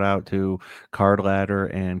shout out to Card Ladder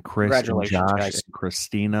and Chris and Congratulations, Josh guys. and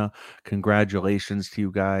Christina. Congratulations to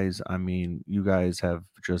you guys. I mean, you guys have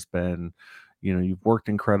just been, you've worked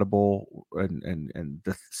incredible, and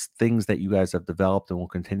the things that you guys have developed and will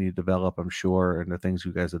continue to develop, I'm sure, and the things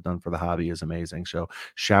you guys have done for the hobby is amazing. So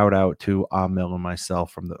shout out to Amil and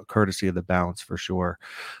myself from the courtesy of the Bounce for sure.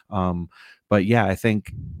 But yeah, I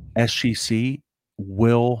think SGC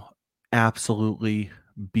will absolutely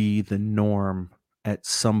be the norm at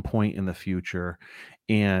some point in the future.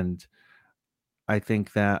 And I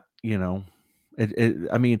think that,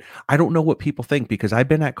 I mean, I don't know what people think because I've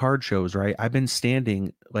been at card shows, right? I've been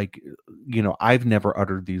standing like, I've never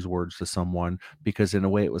uttered these words to someone because in a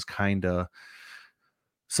way it was kind of,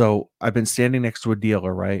 so I've been standing next to a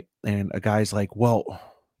dealer, right? And a guy's like, well,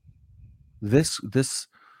 this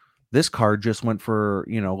card just went for,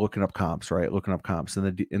 looking up comps, right? Looking up comps. And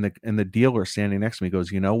the dealer standing next to me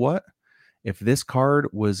goes, you know what? If this card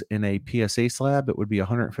was in a PSA slab, it would be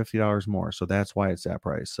 $150 more. So that's why it's that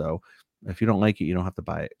price. So if you don't like it, you don't have to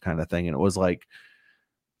buy it, kind of thing. And it was like,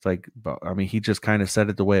 it's like, I mean, he just kind of said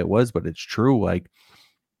it the way it was, but it's true. Like,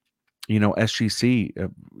 SGC,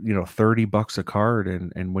 $30 a card.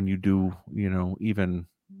 And when you do, even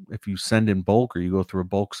if you send in bulk or you go through a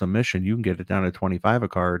bulk submission, you can get it down to 25 a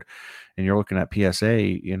card, and you're looking at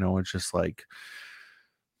PSA, it's just like,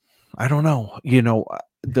 I don't know,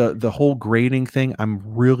 the whole grading thing. I'm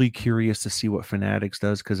really curious to see what Fanatics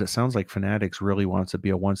does, because it sounds like Fanatics really wants to be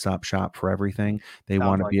a one-stop shop for everything. They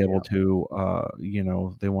want Sounds to like, be yeah. able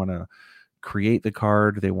to, they want to create the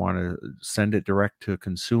card, they want to send it direct to a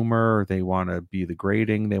consumer, they want to be the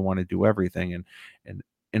grading, they want to do everything. And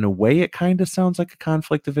in a way, it kind of sounds like a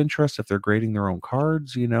conflict of interest if they're grading their own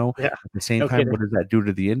cards, Yeah. At the same No time, kidding. what does that do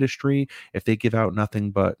to the industry? If they give out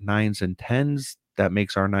nothing but 9s and 10s, that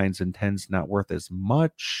makes our 9s and 10s not worth as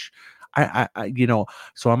much.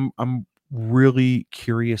 So I'm really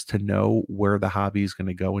curious to know where the hobby is going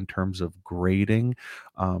to go in terms of grading.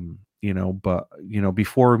 But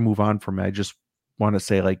before we move on from it, I just want to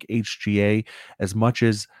say, like, HGA, as much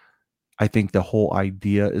as I think the whole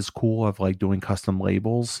idea is cool of like doing custom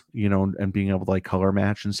labels, and being able to like color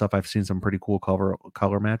match and stuff. I've seen some pretty cool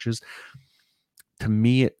color matches. To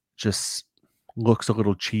me, it just looks a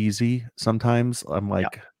little cheesy sometimes. I'm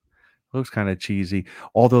like, looks kind of cheesy.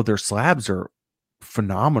 Although their slabs are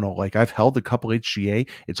phenomenal. Like, I've held a couple HGA.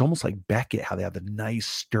 It's almost like Beckett, how they have the nice,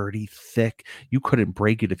 sturdy, thick. You couldn't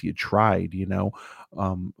break it if you tried,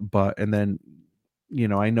 But and then,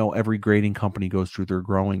 I know every grading company goes through their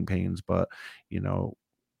growing pains, but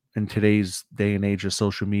in today's day and age of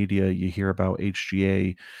social media, you hear about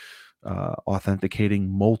HGA authenticating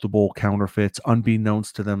multiple counterfeits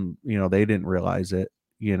unbeknownst to them. They didn't realize it.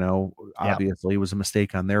 Yeah. Obviously it was a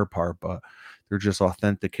mistake on their part, but they're just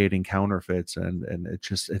authenticating counterfeits, and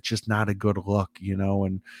it's just not a good look,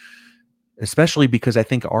 and especially because I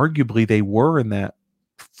think arguably they were in that,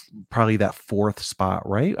 probably that fourth spot,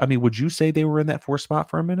 right? I mean, would you say they were in that fourth spot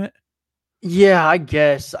for a minute? Yeah, I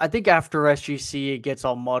guess. I think after SGC, it gets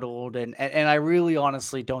all muddled, and I really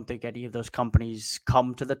honestly don't think any of those companies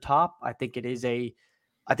come to the top. I think it's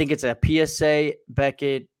a PSA,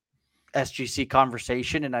 Beckett, SGC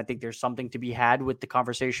conversation, and I think there's something to be had with the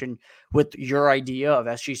conversation with your idea of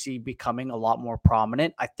SGC becoming a lot more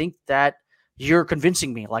prominent. I think that you're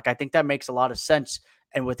convincing me. Like, I think that makes a lot of sense.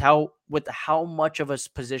 And with how much of a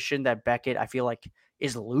position that Beckett, I feel like,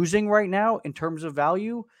 is losing right now in terms of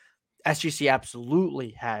value, SGC absolutely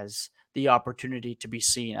has the opportunity to be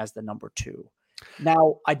seen as the number two.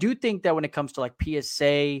 Now, I do think that when it comes to like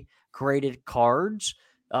PSA graded cards.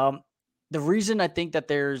 The reason I think that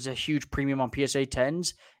there's a huge premium on PSA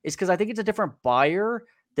 10s is because I think it's a different buyer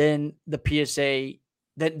than the PSA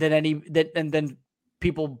than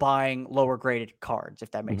people buying lower graded cards,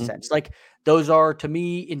 if that makes Mhm. sense. Like those are to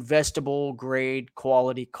me investable grade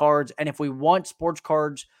quality cards. And if we want sports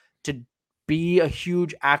cards to be a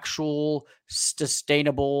huge actual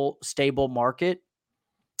sustainable stable market,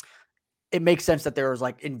 it makes sense that there's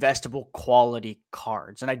like investable quality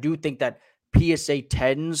cards. And I do think that PSA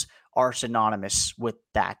 10s are synonymous with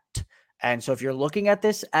that. And so if you're looking at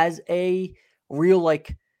this as a real,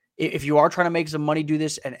 like, if you are trying to make some money, do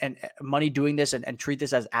this and money doing this and treat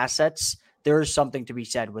this as assets, there is something to be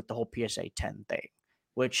said with the whole PSA 10 thing,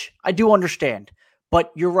 which I do understand.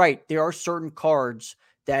 But you're right. There are certain cards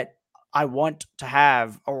that I want to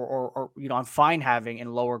have or I'm fine having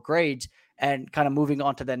in lower grades, and kind of moving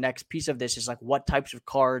on to the next piece of this is like, what types of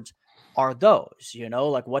cards are those?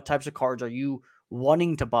 Like what types of cards are you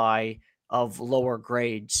wanting to buy of lower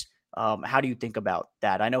grades? How do you think about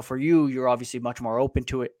that? I know for you, you're obviously much more open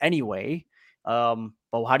to it anyway. But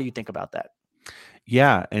how do you think about that?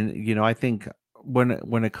 Yeah, and I think when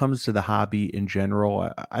it comes to the hobby in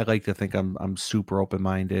general, I like to think I'm super open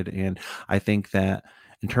minded, and I think that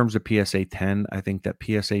in terms of PSA 10, I think that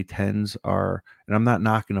PSA 10s are, and I'm not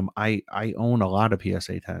knocking them. I own a lot of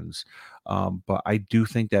PSA 10s, but I do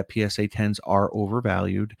think that PSA 10s are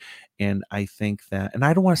overvalued, and I think that, and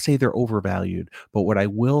I don't want to say they're overvalued, but what I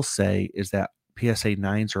will say is that PSA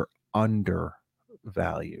 9s are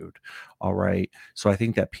undervalued. All right. So I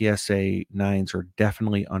think that PSA 9s are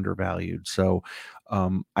definitely undervalued. So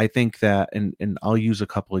I think that, and I'll use a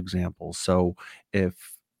couple examples. So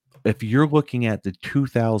if you're looking at the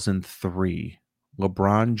 2003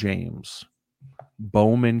 LeBron James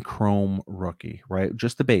Bowman Chrome rookie, right?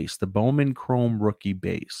 Just the base, the Bowman Chrome rookie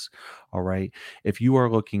base. All right. If you are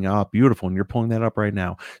looking up, beautiful, and you're pulling that up right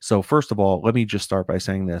now. So, first of all, let me just start by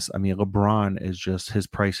saying this. I mean, LeBron is just, his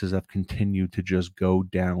prices have continued to just go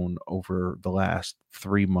down over the last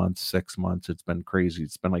 3 months, 6 months. It's been crazy.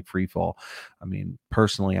 It's been like free fall. I mean,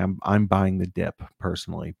 personally, I'm buying the dip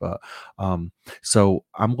personally, but so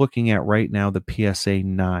I'm looking at right now the PSA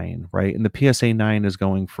 9, right? And the PSA 9 is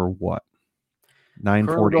going for what?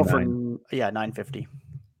 Currently go for 949, 950.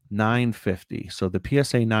 950. So the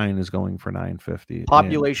PSA 9 is going for 950. And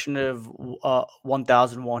Population of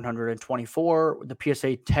 1,124. The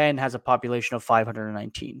PSA 10 has a population of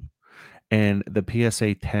 519. the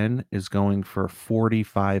PSA 10 is going for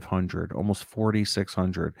 4,500, almost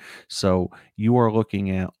 4,600. So you are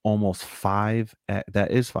looking at almost that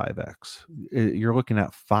is 5x. You're looking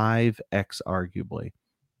at 5x arguably.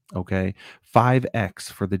 Okay.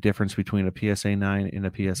 5x for the difference between a PSA 9 and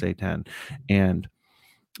a PSA 10. And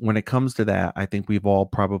when it comes to that, I think we've all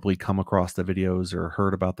probably come across the videos or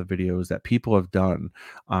heard about the videos that people have done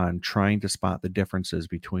on trying to spot the differences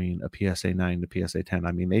between a PSA 9 to PSA 10.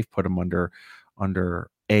 I mean, they've put them under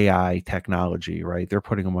AI technology, right? They're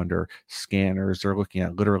putting them under scanners. They're looking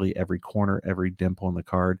at literally every corner, every dimple in the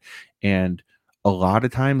card. And a lot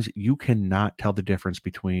of times you cannot tell the difference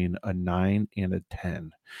between a 9 and a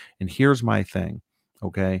 10. And here's my thing,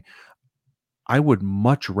 okay? I would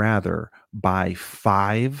much rather buy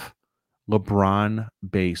 5 LeBron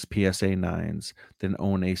base PSA 9s than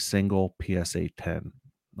own a single PSA 10.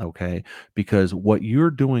 Okay. Because what you're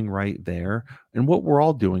doing right there, and what we're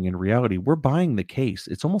all doing in reality, we're buying the case.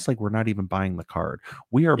 It's almost like we're not even buying the card.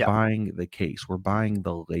 We are Yeah. buying the case, we're buying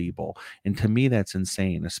the label. And to me, that's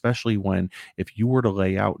insane, especially when, if you were to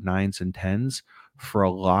lay out 9s and 10s, for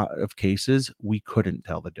a lot of cases, we couldn't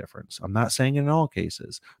tell the difference. I'm not saying in all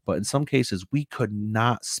cases, but in some cases, we could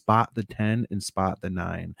not spot the 10 and spot the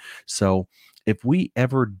 9. So if we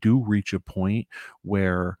ever do reach a point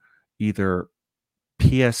where either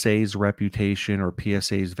PSA's reputation or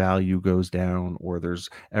PSA's value goes down, or there's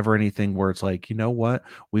ever anything where it's like, you know what,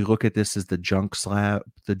 we look at this as the junk slab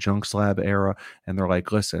era, and they're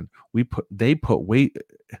like, listen, they put weight,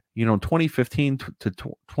 2015 to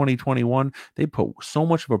 2021, they put so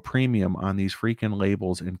much of a premium on these freaking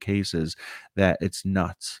labels and cases that it's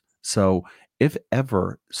nuts. So if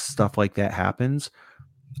ever stuff like that happens,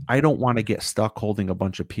 I don't want to get stuck holding a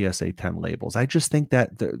bunch of PSA 10 labels. I just think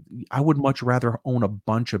that I would much rather own a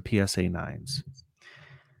bunch of PSA 9s.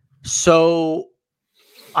 So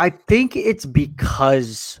I think it's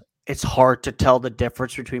because it's hard to tell the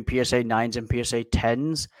difference between PSA 9s and PSA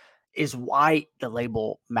 10s is why the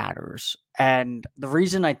label matters. And the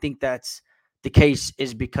reason I think that's the case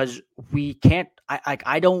is because we can't,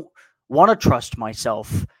 I don't want to trust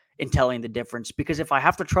myself in telling the difference, because if I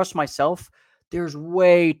have to trust myself, there's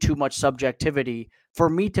way too much subjectivity for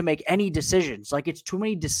me to make any decisions. Like, it's too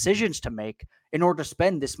many decisions to make in order to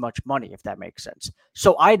spend this much money, if that makes sense.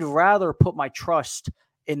 So I'd rather put my trust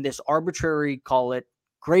in this arbitrary, call it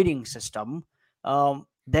grading system,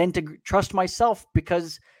 than to trust myself,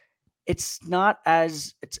 because it's not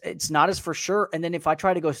as for sure. And then if I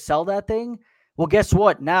try to go sell that thing, well, guess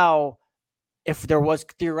what? Now, if there was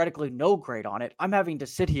theoretically no grade on it, I'm having to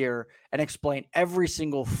sit here and explain every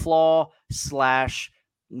single flaw slash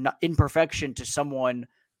imperfection to someone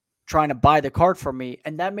trying to buy the card from me.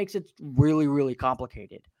 And that makes it really, really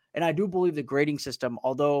complicated. And I do believe the grading system,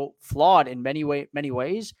 although flawed in many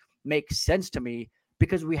ways, makes sense to me,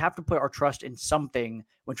 because we have to put our trust in something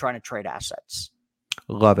when trying to trade assets.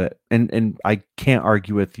 Love it. And I can't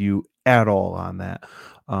argue with you at all on that.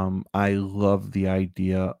 I love the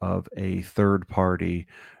idea of a third party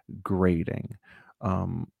grading.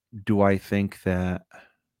 Do I think that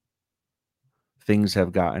things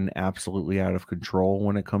have gotten absolutely out of control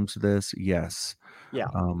when it comes to this? Yes. Yeah.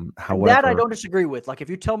 However, that I don't disagree with. Like, if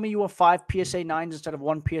you tell me you have 5 PSA 9s instead of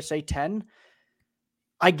 1 PSA 10,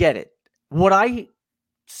 I get it. Would I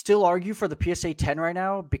still argue for the PSA 10 right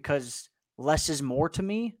now because less is more to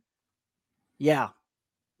me? Yeah.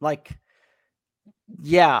 Like,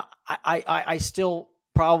 yeah, I still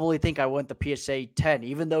probably think I want the PSA 10,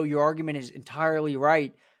 even though your argument is entirely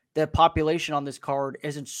right. The population on this card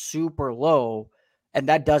isn't super low, and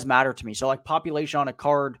that does matter to me. So, like, population on a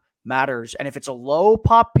card matters. And if it's a low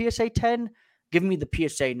pop PSA 10, give me the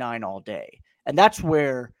PSA 9 all day. And that's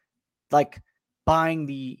where, like,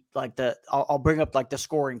 buying I'll bring up like the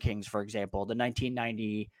Scoring Kings, for example, the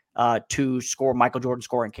 1992 Michael Jordan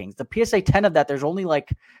Scoring Kings. The PSA 10 of that, there's only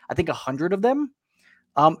like, I think 100 of them.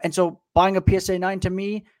 And so buying a PSA 9 to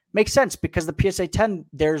me makes sense, because the PSA 10,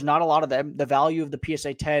 there's not a lot of them. The value of the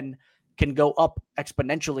PSA 10 can go up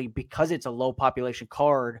exponentially because it's a low population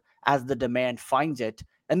card as the demand finds it.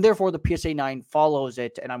 And therefore the PSA 9 follows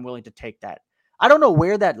it, and I'm willing to take that. I don't know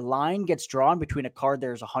where that line gets drawn between a card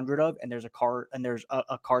there's 100 of and there's a card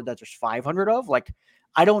that there's 500 of. Like,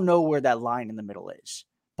 I don't know where that line in the middle is,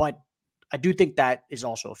 but I do think that is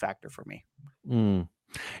also a factor for me.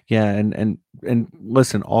 Yeah, and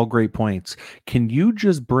listen, all great points. Can you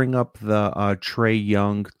just bring up the Trae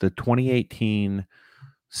Young, the 2018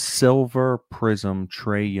 Silver Prism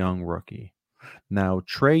Trae Young rookie? Now,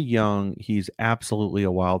 Trae Young, he's absolutely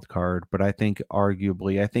a wild card, but I think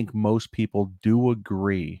most people do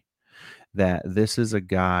agree that this is a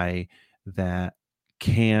guy that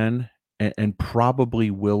can and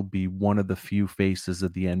probably will be one of the few faces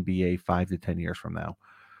of the NBA 5 to 10 years from now.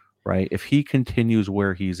 Right? If he continues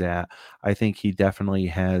where he's at, I think he definitely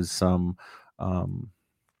has some Allen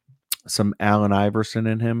Iverson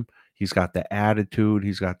in him. He's got the attitude,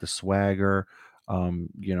 he's got the swagger,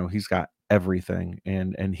 he's got everything,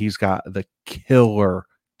 and he's got the killer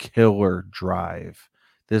drive.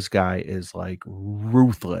 This guy is like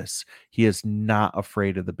ruthless. He is not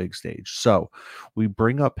afraid of the big stage. So we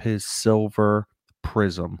bring up his Silver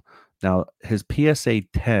Prism. Now, his PSA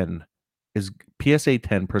 10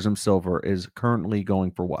 Prism Silver is currently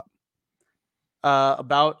going for what?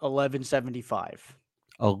 About 1175.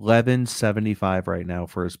 1175 right now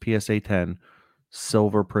for his PSA 10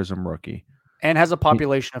 Silver Prism rookie. And has a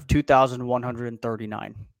population of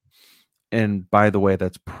 2,139. And by the way,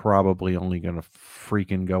 that's probably only going to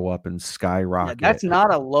freaking go up and skyrocket. Yeah, that's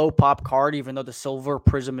not a low pop card, even though the Silver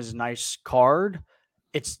Prism is a nice card.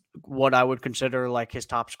 It's what I would consider like his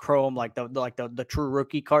Topps Chrome, like the true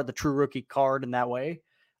rookie card, in that way.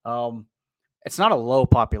 It's not a low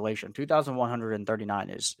population. 2,139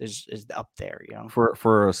 is up there,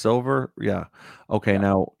 for a silver. Yeah. Okay. Yeah.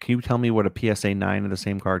 Now, can you tell me what a PSA 9 of the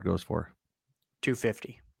same card goes for?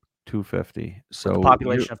 250. 250. So with a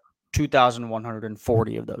population of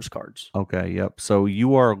 2,140 of those cards. Okay. Yep. So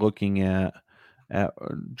you are looking at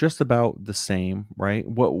just about the same, right?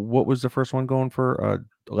 What was the first one going for?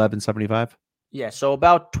 1175. Yeah, so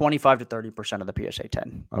about 25 to 30% of the PSA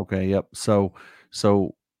 10. Okay, yep. So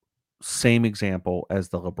same example as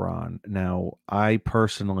the LeBron. Now, I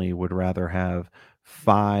personally would rather have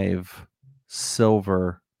 5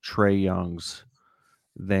 silver Trae Youngs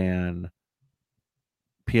than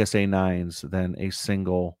PSA 9s than a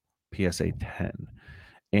single PSA 10.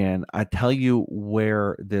 And I tell you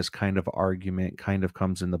where this kind of argument kind of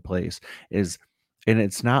comes into place is, and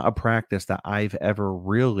it's not a practice that I've ever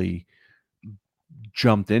really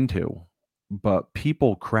jumped into, but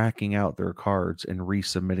people cracking out their cards and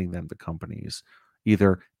resubmitting them to companies,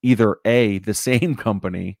 either A, the same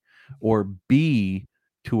company, or B,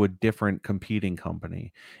 to a different competing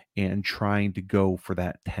company, and trying to go for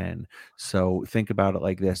that 10. So think about it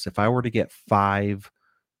like this. If I were to get 5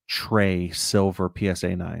 tray silver PSA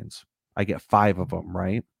 9s. I get 5 of them,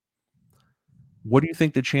 right? What do you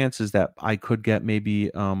think the chances that I could get maybe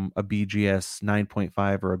a BGS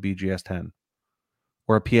 9.5 or a BGS 10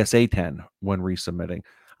 or a PSA 10 when resubmitting?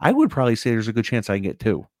 I would probably say there's a good chance I can get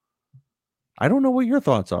 2. I don't know what your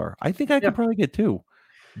thoughts are. I think I Yeah. could probably get 2.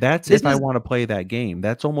 That's This if I is want to play that game.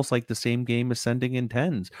 That's almost like the same game as sending in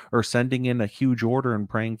 10s or sending in a huge order and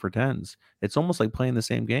praying for 10s. It's almost like playing the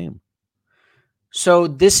same game. So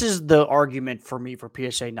this is the argument for me for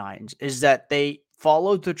PSA 9s is that they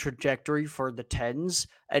followed the trajectory for the 10s,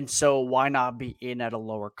 and so why not be in at a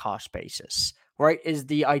lower cost basis, right? Is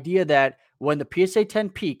the idea that when the PSA 10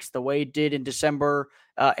 peaks the way it did in December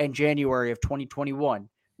and January of 2021,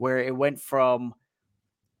 where it went from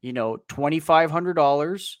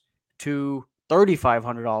 $2,500 to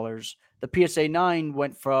 $3,500, the PSA 9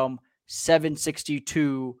 went from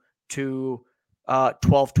 762 to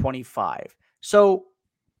 1225. So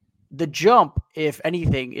the jump, if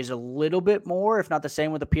anything, is a little bit more, if not the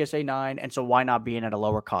same with the PSA 9. And so why not be in at a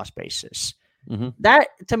lower cost basis? Mm-hmm. That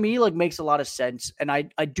to me makes a lot of sense. And I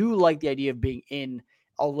do like the idea of being in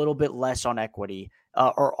a little bit less on equity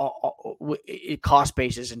or cost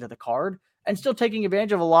basis into the card and still taking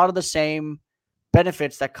advantage of a lot of the same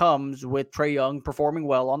benefits that comes with Trae Young performing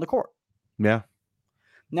well on the court. Yeah.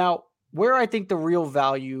 Now, where I think the real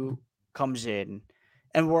value comes in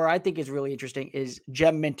and where I think is really interesting is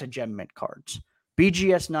gem mint to gem mint cards.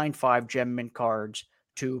 BGS 9.5 gem mint cards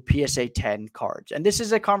to PSA 10 cards. And this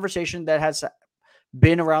is a conversation that has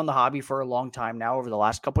been around the hobby for a long time now over the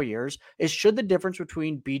last couple of years is should the difference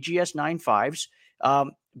between BGS 9.5s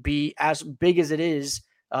be as big as it is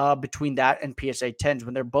between that and PSA 10s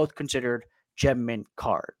when they're both considered gem mint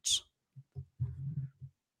cards.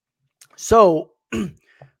 So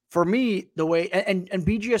for me, the way and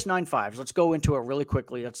BGS 9.5s, let's go into it really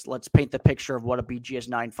quickly. Let's paint the picture of what a BGS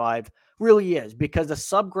 9.5 really is, because the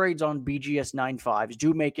subgrades on BGS 9.5s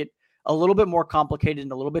do make it a little bit more complicated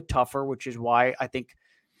and a little bit tougher, which is why I think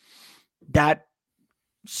that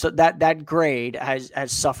grade has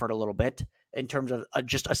suffered a little bit in terms of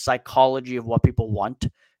just a psychology of what people want.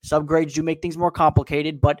 Subgrades do make things more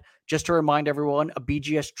complicated, but just to remind everyone, a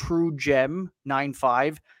BGS True Gem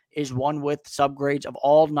 9.5 is one with subgrades of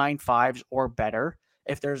all 9.5s or better.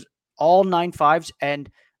 If there's all 9.5s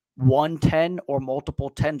and 110 or multiple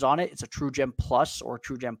 10s on it, it's a True Gem Plus or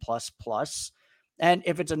True Gem Plus Plus. And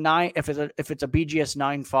if it's a BGS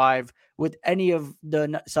 9.5 with any of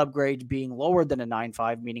the subgrades being lower than a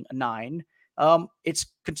 9.5, meaning a 9, it's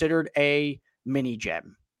considered a mini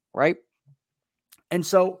gem, right? And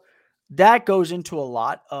so that goes into a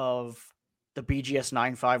lot of the BGS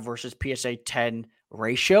 9.5 versus PSA 10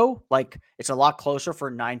 ratio. Like it's a lot closer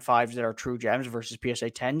for 9.5s that are true gems versus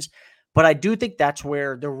PSA 10s. But I do think that's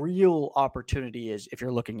where the real opportunity is if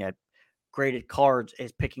you're looking at graded cards,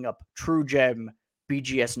 is picking up true gem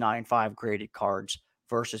BGS 9.5 graded cards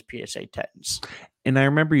versus PSA 10s. And I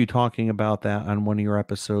remember you talking about that on one of your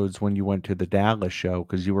episodes when you went to the Dallas show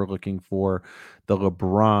because you were looking for the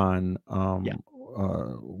LeBron.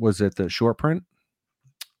 Was it the short print?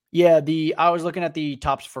 Yeah, I was looking at the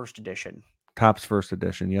Topps first edition. Topps first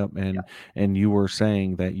edition, yep. And you were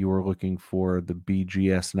saying that you were looking for the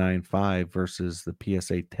BGS 9.5 versus the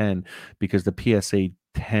PSA 10 because the PSA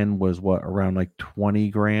 10 was what, around like 20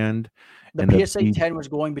 grand? The PSA 10 was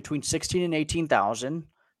going between 16 and 18,000,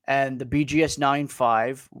 and the BGS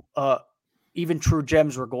 9.5, even true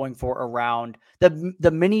gems were going for around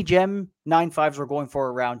the mini gem 9.5s were going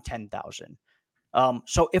for around 10,000.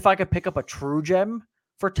 So if I could pick up a true gem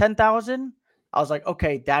for 10,000, I was like,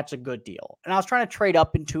 okay, that's a good deal. And I was trying to trade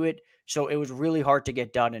up into it, so it was really hard to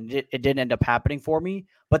get done, and it didn't end up happening for me.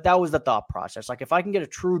 But that was the thought process. Like if I can get a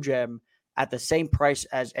true gem at the same price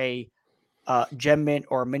as a gem mint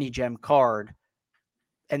or a mini gem card,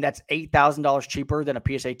 and that's $8,000 cheaper than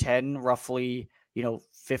a PSA 10, roughly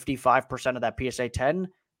 55% of that PSA 10.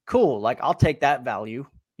 Cool, like I'll take that value.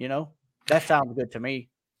 That sounds good to me.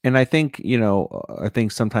 And I think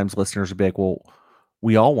sometimes listeners would be like, well,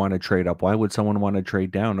 we all want to trade up. Why would someone want to trade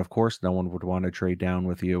down? Of course, no one would want to trade down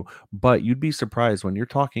with you. But you'd be surprised when you're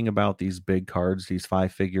talking about these big cards, these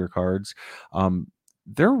 5-figure cards.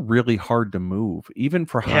 They're really hard to move. Even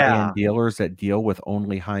for high-end dealers that deal with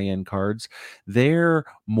only high-end cards, they're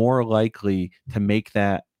more likely to make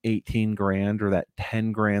that 18 grand or that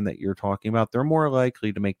 10 grand that you're talking about. They're more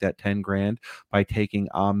likely to make that 10 grand by taking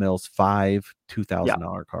Amil's 5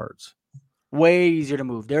 $2,000 cards. Way easier to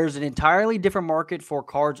move. There's an entirely different market for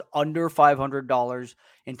cards under $500,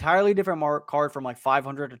 entirely different card from like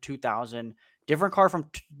 500 to 2,000, different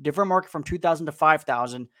market from 2,000 to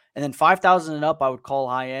 5,000, and then 5,000 and up I would call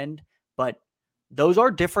high end. But those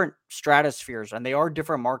are different stratospheres, and they are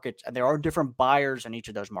different markets, and there are different buyers in each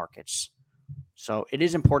of those markets. So it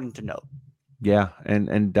is important to note. Yeah,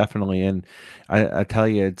 and definitely, and I tell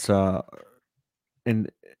you, it's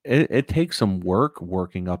and it takes some work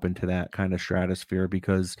working up into that kind of stratosphere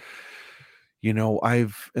because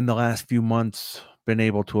I've in the last few months been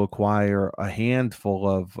able to acquire a handful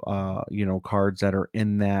of cards that are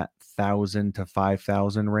in that 1,000 to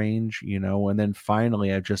 5,000 range, and then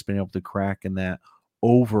finally I've just been able to crack in that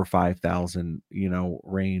over 5,000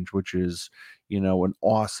 range, which is an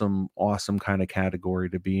awesome kind of category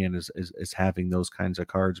to be in, is having those kinds of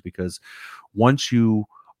cards, because once you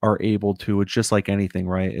are able to, it's just like anything,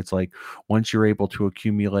 right? It's like once you're able to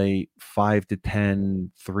accumulate 5 to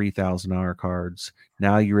 10 $3,000 cards,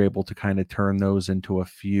 now you're able to kind of turn those into a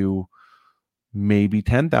few, maybe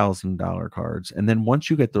 $10,000 cards. And then once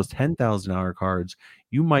you get those $10,000 cards,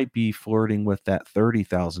 you might be flirting with that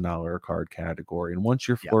 $30,000 card category. And once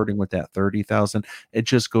you're Yeah, flirting with that 30,000, it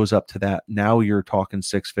just goes up to that. Now you're talking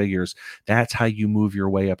six figures. That's how you move your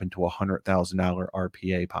way up into $100,000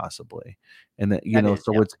 RPA possibly. And that, that is.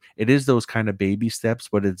 so it is those kind of baby steps,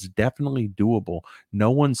 but it's definitely doable.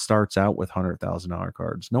 No one starts out with $100,000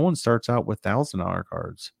 cards. No one starts out with $1,000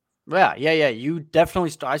 cards. Yeah. You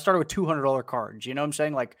definitely I started with $200 cards. You know what I'm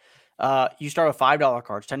saying? Like, you start with $5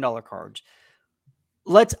 cards, $10 cards.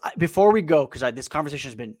 Let's before we go, because this conversation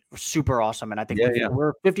has been super awesome, and I think Yeah.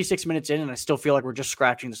 we're 56 minutes in, and I still feel like we're just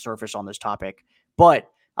scratching the surface on this topic. But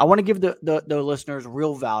I want to give the listeners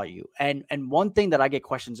real value, and one thing that I get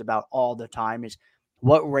questions about all the time is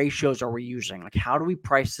what ratios are we using? Like, how do we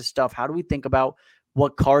price this stuff? How do we think about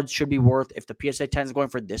what cards should be worth? If the PSA 10 is going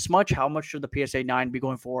for this much, how much should the PSA 9 be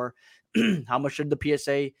going for? How much should the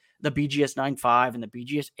BGS 9.5 and the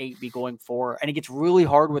BGS 8 be going for? And it gets really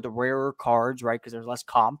hard with the rarer cards, right? Because there's less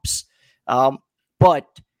comps. But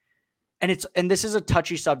this is a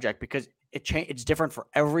touchy subject because it's different for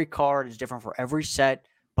every card, it's different for every set.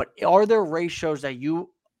 But are there ratios that you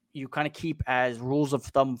kind of keep as rules of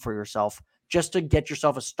thumb for yourself, just to get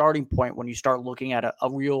yourself a starting point when you start looking at a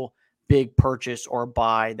real big purchase or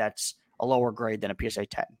buy that's a lower grade than a PSA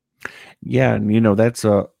 10? Yeah, and that's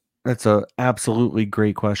a absolutely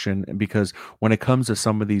great question, because when it comes to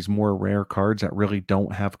some of these more rare cards that really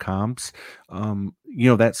don't have comps,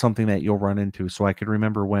 that's something that you'll run into. So I could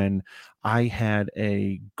remember when I had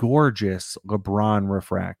a gorgeous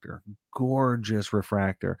refractor,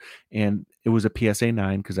 and it was a PSA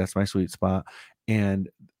 9 because that's my sweet spot, and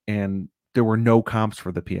there were no comps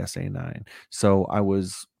for the PSA 9. So I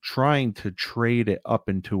was trying to trade it up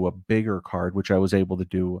into a bigger card, which I was able to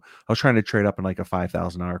do. I was trying to trade up in like a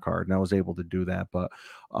 $5,000 card, and I was able to do that. But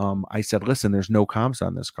I said, listen, there's no comps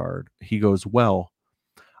on this card. He goes, well,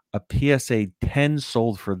 a PSA 10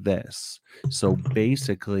 sold for this. So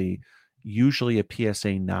basically, usually a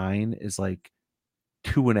PSA 9 is like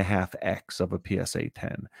 2.5x of a PSA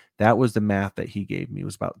 10. That was the math that he gave me. It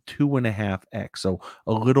was about 2.5x, so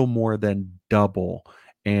a little more than double.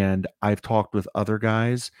 And I've talked with other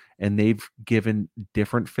guys, and they've given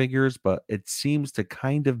different figures, but it seems to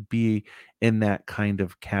kind of be in that kind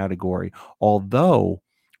of category. Although,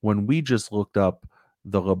 when we just looked up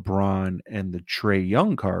the LeBron and the Trae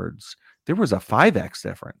Young cards, there was a 5x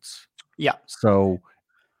difference. Yeah. So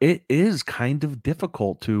it is kind of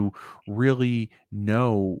difficult to really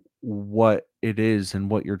know what it is and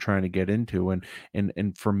what you're trying to get into.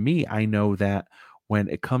 And for me, I know that when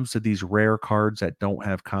it comes to these rare cards that don't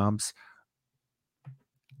have comps,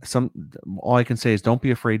 all I can say is don't be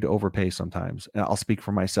afraid to overpay sometimes. And I'll speak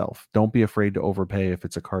for myself. Don't be afraid to overpay if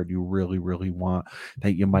it's a card you really, really want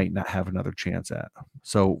that you might not have another chance at.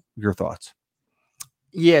 So your thoughts?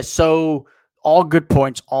 Yeah, so all good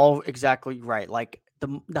points, all exactly right. Like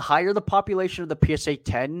the higher the population of the PSA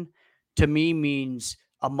 10 to me means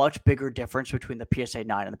a much bigger difference between the PSA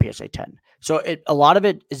 9 and the PSA 10. So a lot of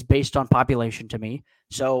it is based on population to me.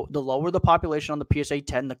 So the lower the population on the PSA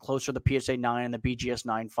 10, the closer the PSA 9 and the BGS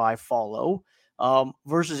 9.5 follow.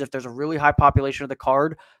 Versus if there's a really high population of the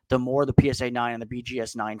card, the more the PSA 9 and the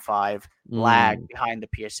BGS 9.5 lag behind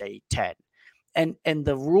the PSA 10. And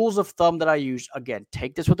the rules of thumb that I use, again,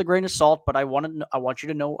 take this with a grain of salt, but I want you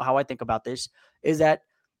to know how I think about this, is that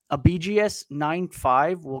a BGS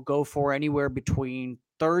 9.5 will go for anywhere between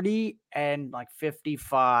 30 and like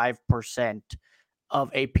 55%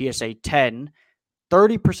 of a PSA 10,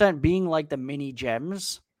 30% being like the mini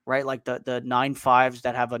gems, right? Like the 9.5s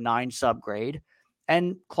that have a 9 subgrade,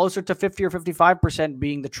 and closer to 50 or 55%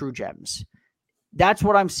 being the true gems. That's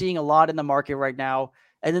what I'm seeing a lot in the market right now.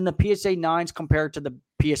 And then the PSA 9s compared to the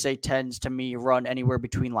PSA 10s to me run anywhere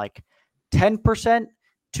between like 10%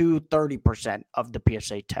 to 30% of the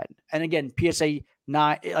PSA 10. And again, PSA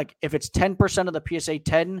 9, like if it's 10% of the PSA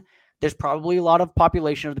 10, there's probably a lot of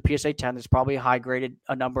population of the PSA 10. There's probably a high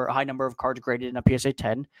number of cards graded in a PSA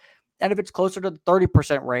 10. And if it's closer to the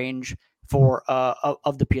 30% range for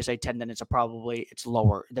of the PSA 10, then it's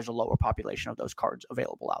lower. There's a lower population of those cards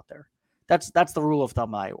available out there. That's the rule of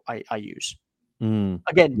thumb I use.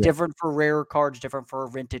 Again, different for rare cards, different for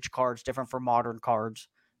vintage cards, different for modern cards,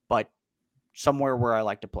 but somewhere where I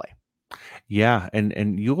like to play. Yeah,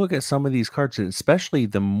 and you look at some of these cards, especially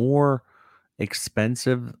the more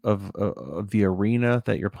expensive of the arena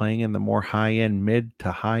that you're playing in, the more high end, mid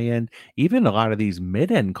to high end. Even a lot of these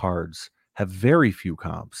mid end cards have very few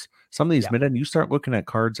comps. Some of these mid end, you start looking at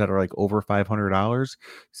cards that are like over $500.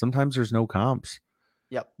 Sometimes there's no comps.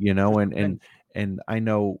 Yep. You know, and I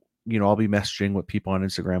know, you know, I'll be messaging with people on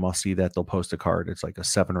Instagram. I'll see that they'll post a card. It's like a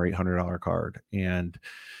 $700 or $800 card, and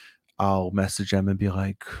I'll message them and be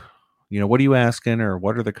like, you know, what are you asking, or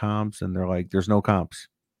what are the comps? And they're like, there's no comps.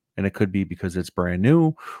 And it could be because it's brand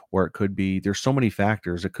new, or it could be, there's so many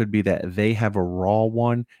factors. It could be that they have a raw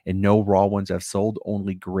one and no raw ones have sold,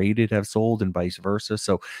 only graded have sold, and vice versa.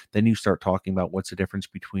 So then you start talking about what's the difference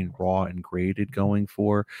between raw and graded going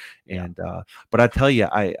for. And, but I tell you,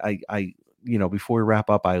 I, you know, before we wrap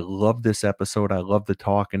up, I love this episode. I love the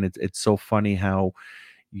talk. And it's so funny how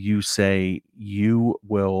you say you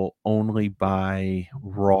will only buy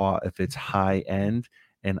raw if it's high end,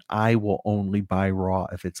 and I will only buy raw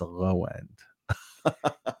if it's a low end.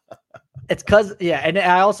 It's because, and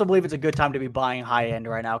I also believe it's a good time to be buying high end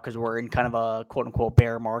right now because we're in kind of a quote unquote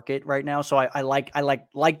bear market right now. So I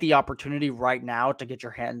like the opportunity right now to get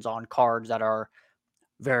your hands on cards that are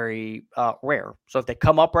very rare. So if they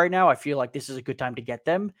come up right now, I feel like this is a good time to get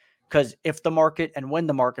them, because if the market and when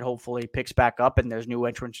the market hopefully picks back up and there's new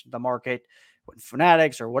entrants in the market, when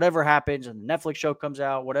Fanatics or whatever happens and the Netflix show comes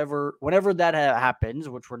out, whenever that happens,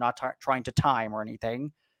 which we're not trying to time or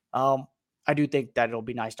anything, I do think that it'll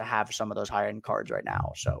be nice to have some of those high end cards right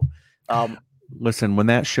now. So, listen, when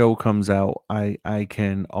that show comes out, I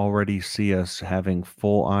can already see us having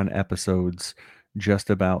full on episodes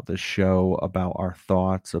just about the show, about our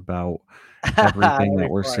thoughts, about everything that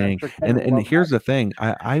we're seeing. And here's the thing,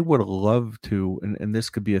 I would love to, and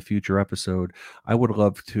this could be a future episode, I would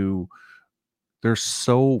love to. There's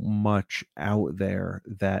so much out there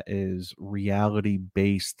that is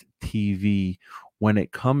reality-based TV when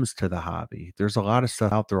it comes to the hobby. There's a lot of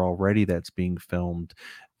stuff out there already that's being filmed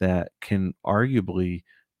that can arguably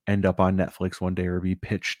end up on Netflix one day or be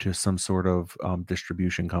pitched to some sort of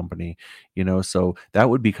distribution company, you know. So that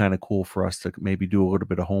would be kind of cool for us to maybe do a little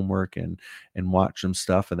bit of homework and watch some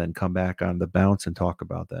stuff and then come back on the bounce and talk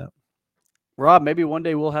about that. Rob, maybe one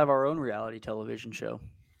day we'll have our own reality television show.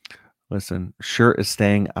 Listen, shirt is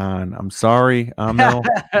staying on. I'm sorry, Amel.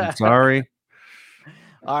 I'm sorry.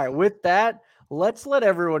 All right, with that, let's let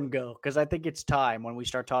everyone go because I think it's time when we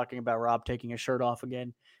start talking about Rob taking his shirt off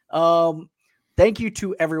again. Thank you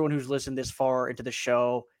to everyone who's listened this far into the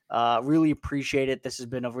show. Really appreciate it. This has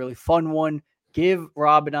been a really fun one. Give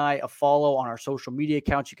Rob and I a follow on our social media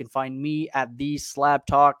accounts. You can find me at The Slab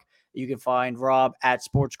Talk. You can find Rob at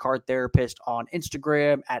Sports Card Therapist on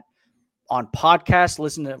Instagram, on podcasts.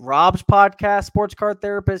 Listen to Rob's podcast, Sports Card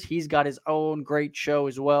Therapist. He's got his own great show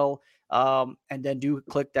as well. And then do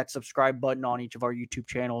click that subscribe button on each of our YouTube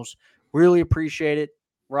channels. Really appreciate it.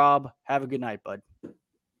 Rob, have a good night, bud.